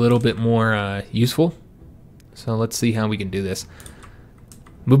be a little bit more useful. So let's see how we can do this.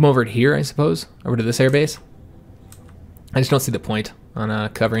 Move them over to here, I suppose, over to this airbase. I just don't see the point on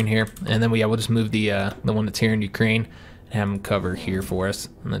covering here. And then we'll just move the one that's here in Ukraine and have them cover here for us.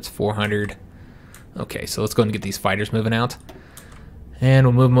 And that's 400. Okay, so let's go and get these fighters moving out. And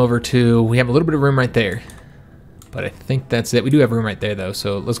we'll move them over to, we have a little bit of room right there. But I think that's it. We do have room right there, though.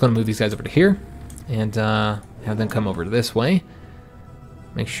 So let's go and move these guys over to here. And have them come over this way.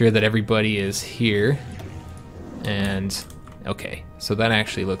 Make sure that everybody is here. And, okay, so that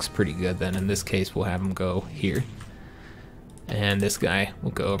actually looks pretty good then. In this case, we'll have them go here. And this guy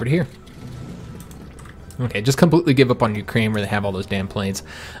will go over to here. Okay, just completely give up on Ukraine where they have all those damn planes.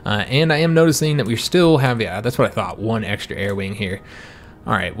 And I am noticing that we still have, yeah, that's what I thought, 1 extra air wing here.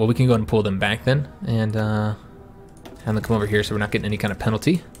 Alright, well, we can go ahead and pull them back then. And have them come over here so we're not getting any kind of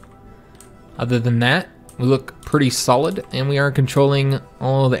penalty. Other than that, we look pretty solid. And we are controlling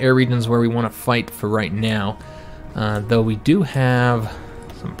all the air regions where we want to fight for right now. Though we do have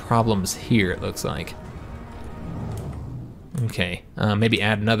some problems here, it looks like. Okay, maybe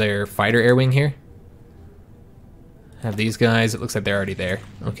add another fighter air wing here. have these guys. It looks like they're already there.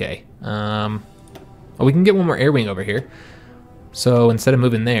 Okay. Oh, we can get one more air wing over here. So instead of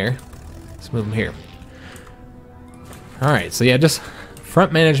moving there, let's move them here. Alright, so yeah, just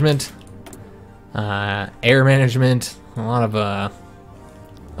front management, air management, a lot of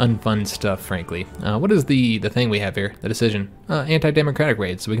unfun stuff, frankly. What is the thing we have here? The decision. Anti-democratic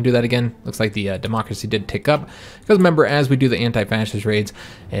raids. So we can do that again. Looks like the democracy did tick up. Because remember, as we do the anti-fascist raids,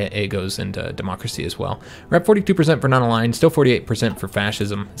 it goes into democracy as well. We're at 42% for non-aligned, still 48% for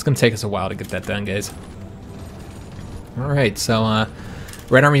fascism. It's going to take us a while to get that done, guys. Alright, so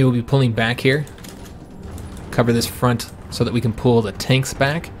Red Army will be pulling back here. Cover this front so that we can pull the tanks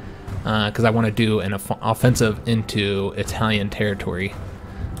back. Because I want to do an offensive into Italian territory.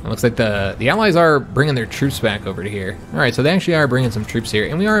 It looks like the Allies are bringing their troops back over to here. Alright, so they actually are bringing some troops here.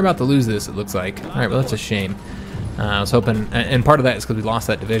 And we are about to lose this, it looks like. Alright, well, that's a shame. I was hoping... And part of that is because we lost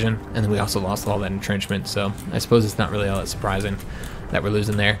that division. And then we also lost all that entrenchment. So I suppose it's not really all that surprising that we're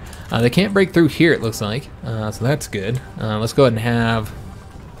losing there. They can't break through here, it looks like. So that's good. Let's go ahead and have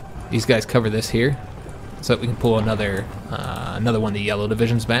these guys cover this here. So that we can pull another one of the yellow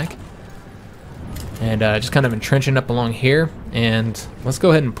divisions back. And just kind of entrenching up along here. And let's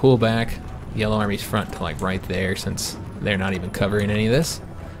go ahead and pull back Yellow Army's front to like right there, since they're not even covering any of this.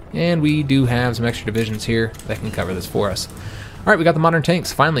 And we do have some extra divisions here that can cover this for us. Alright, we got the modern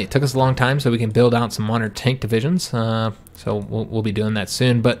tanks. Finally, it took us a long time so we can build out some modern tank divisions. So we'll be doing that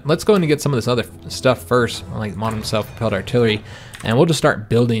soon. But let's go in and get some of this other stuff first, like modern self-propelled artillery. And we'll just start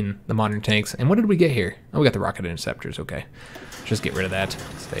building the modern tanks. And what did we get here? Oh, we got the rocket interceptors. Okay. Just get rid of that.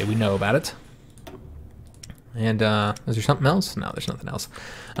 Say we know about it. And is there something else? No, there's nothing else.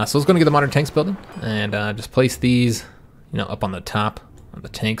 So let's go and get the modern tanks building. And just place these, up on the top of the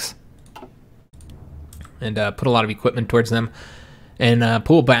tanks. And put a lot of equipment towards them. And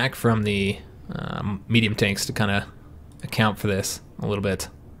pull back from the medium tanks to kind of account for this a little bit.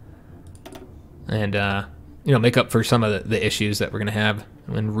 And, make up for some of the issues that we're going to have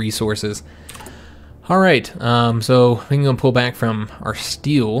in resources. All right, so we can go and pull back from our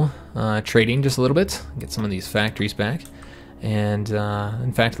steel trading just a little bit. Get some of these factories back. And,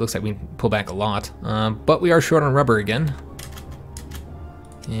 in fact, it looks like we can pull back a lot. But we are short on rubber again.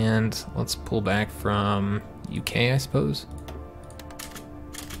 And let's pull back from UK, I suppose.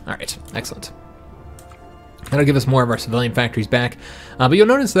 All right, excellent. That'll give us more of our civilian factories back. But you'll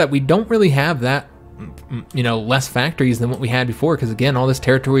notice that we don't really have that, less factories than what we had before. Because again, all this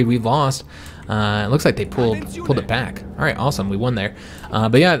territory we've lost, it looks like they pulled it back. All right, awesome, we won there.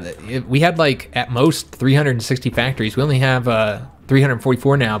 But yeah, we had like at most 360 factories. We only have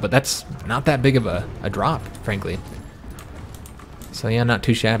 344 now, but that's not that big of a drop, frankly. So yeah, not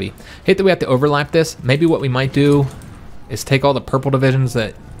too shabby. Hate that we have to overlap this. Maybe what we might do is take all the purple divisions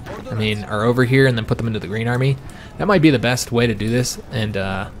that, are over here and then put them into the green army. That might be the best way to do this. And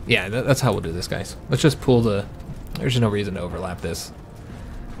yeah, that's how we'll do this, guys. Let's just pull there's no reason to overlap this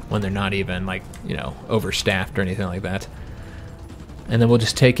when they're not even like, overstaffed or anything like that. And then we'll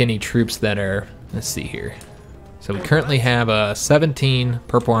just take any troops that are, let's see here. So we currently have 17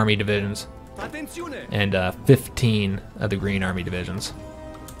 purple army divisions. And 15 of the green army divisions.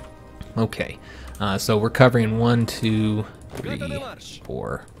 Okay, so we're covering 1, 2, 3,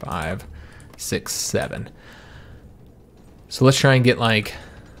 4, 5, 6, 7. So let's try and get like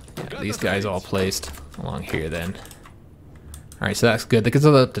these guys all placed along here then. All right, so that's good. That gets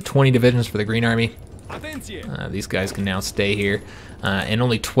us up to 20 divisions for the green army. These guys can now stay here, and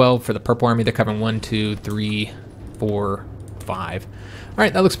only 12 for the purple army. They're covering 1, 2, 3, 4, 5. All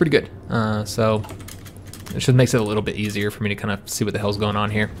right, that looks pretty good. So it just makes it a little bit easier for me to kind of see what the hell's going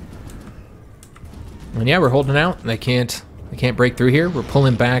on here. And yeah, we're holding out. They can't break through here. We're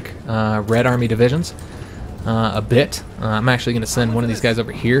pulling back Red Army divisions a bit. I'm actually going to send one of these guys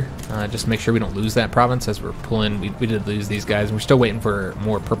over here just to make sure we don't lose that province as we're pulling. We did lose these guys, and we're still waiting for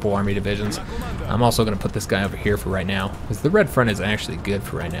more Purple Army divisions. I'm also going to put this guy over here for right now because the red front is actually good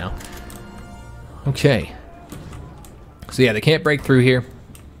for right now. Okay. So yeah, they can't break through here.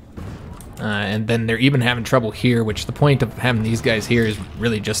 And then they're even having trouble here, which the point of having these guys here is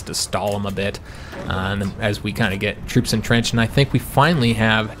really just to stall them a bit. And then as we kind of get troops entrenched, and I think we finally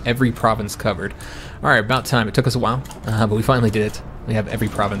have every province covered. All right, about time. It took us a while, but we finally did it. We have every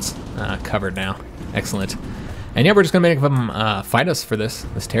province covered now. Excellent. And yeah, we're just going to make them fight us for this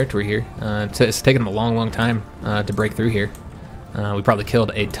territory here. It's taken them a long, long time to break through here. We probably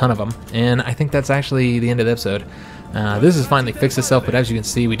killed a ton of them, and I think that's actually the end of the episode. This has finally fixed itself, but as you can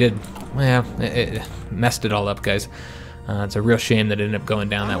see, we did, well, it messed it all up, guys. It's a real shame that it ended up going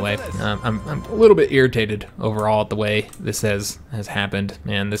down that way. I'm a little bit irritated overall at the way this has happened.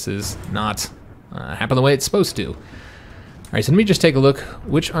 Man, this is not happened the way it's supposed to. right, so let me just take a look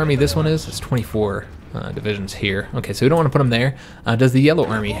which army this one is. It's 24 divisions here. Okay, so we don't want to put them there. Does the yellow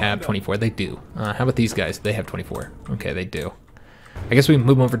army have 24? They do. How about these guys? They have 24. Okay, they do. I guess we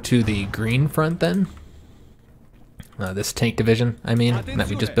move over to the green front then. This tank division, I mean, that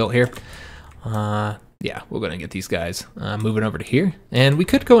we just built here. Yeah, we're going to get these guys moving over to here. And we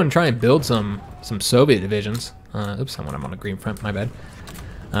could go and try and build some Soviet divisions. Oops, I'm on a green front, my bad.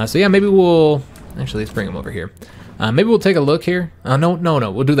 So yeah, maybe we'll... Actually, let's bring them over here. Maybe we'll take a look here. No,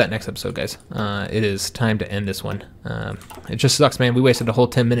 we'll do that next episode, guys. It is time to end this one. It just sucks, man. We wasted a whole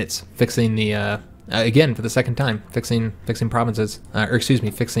 10 minutes fixing the... again, for the second time, fixing provinces. Or excuse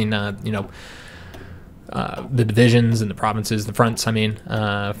me, fixing, you know... the divisions and the provinces, the fronts, I mean,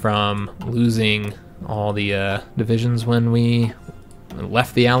 from losing all the divisions when we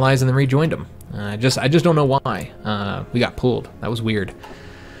left the Allies and then rejoined them. I just don't know why we got pulled. That was weird.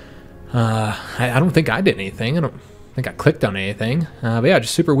 I don't think I did anything. I don't think I clicked on anything. But yeah,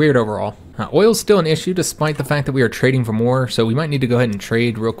 just super weird overall. Oil's still an issue despite the fact that we are trading for more, so we might need to go ahead and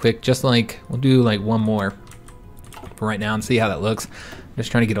trade real quick. Just like, we'll do like one more for right now and see how that looks. Just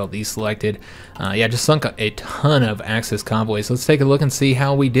trying to get all these selected. Yeah, just sunk a ton of Axis convoys. Let's take a look and see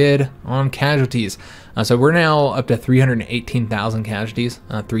how we did on casualties. So we're now up to 318,000 casualties,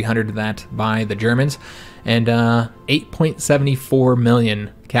 300 of that by the Germans, and 8.74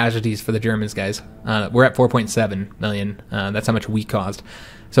 million casualties for the Germans, guys. We're at 4.7 million. That's how much we caused.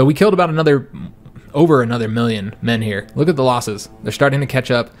 So we killed about over another million men here. Look at the losses. They're starting to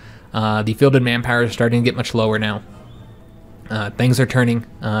catch up. The fielded manpower is starting to get much lower now. Things are turning.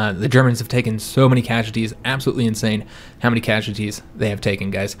 The Germans have taken so many casualties. Absolutely insane how many casualties they have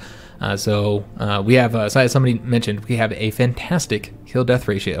taken, guys. So we have, so as somebody mentioned, we have a fantastic kill-death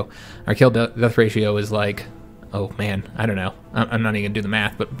ratio. Our kill-death ratio is like, oh man, I don't know. I'm not even going to do the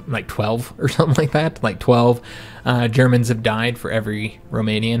math, but like 12 or something like that. Like 12 Germans have died for every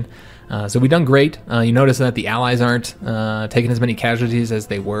Romanian. So we've done great. You notice that the Allies aren't taking as many casualties as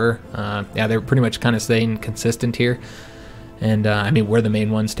they were. Yeah, they're pretty much kind of staying consistent here. And, I mean, we're the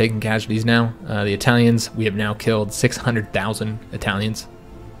main ones taking casualties now. The Italians, we have now killed 600,000 Italians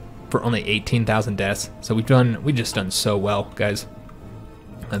for only 18,000 deaths. So we've just done so well, guys.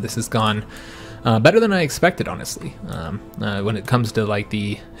 This has gone better than I expected, honestly, when it comes to, like,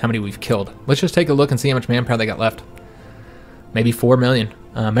 how many we've killed. Let's just take a look and see how much manpower they got left. Maybe 4 million.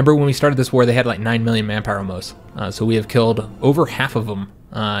 Remember when we started this war, they had like 9 million manpower almost. So we have killed over half of them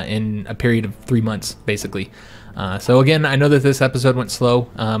in a period of 3 months, basically. So again, I know that this episode went slow,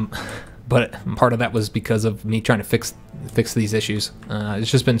 but part of that was because of me trying to fix these issues.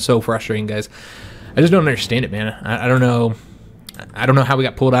 It's just been so frustrating, guys. I just don't understand it, man. I don't know. I don't know how we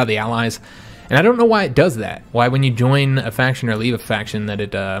got pulled out of the Allies, and I don't know why it does that. Why when you join a faction or leave a faction that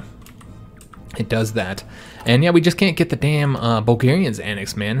it does that. And yeah, we just can't get the damn Bulgarians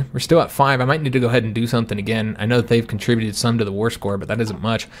annexed, man. We're still at 5. I might need to go ahead and do something again. I know that they've contributed some to the war score, but that isn't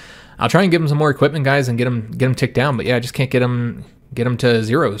much. I'll try and give them some more equipment, guys, and get them ticked down. But yeah, I just can't get them to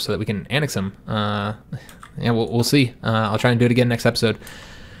 0 so that we can annex them. Yeah, we'll see. I'll try and do it again next episode.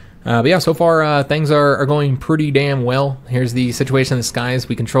 But yeah, so far things are going pretty damn well. Here's the situation in the skies.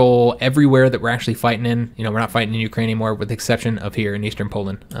 We control everywhere that we're actually fighting in. You know, we're not fighting in Ukraine anymore, with the exception of here in eastern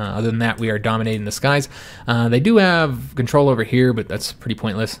Poland. Other than that, we are dominating the skies. They do have control over here, but that's pretty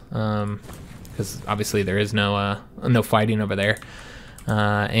pointless because obviously there is no fighting over there.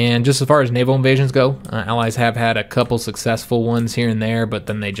 And just as far as naval invasions go, Allies have had a couple successful ones here and there, but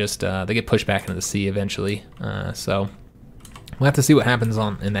then they just they get pushed back into the sea eventually. So we'll have to see what happens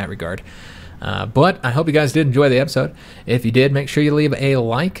in that regard. But I hope you guys did enjoy the episode. If you did, make sure you leave a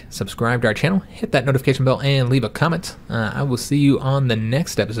like, subscribe to our channel, hit that notification bell, and leave a comment. I will see you on the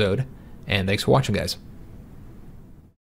next episode, and thanks for watching, guys.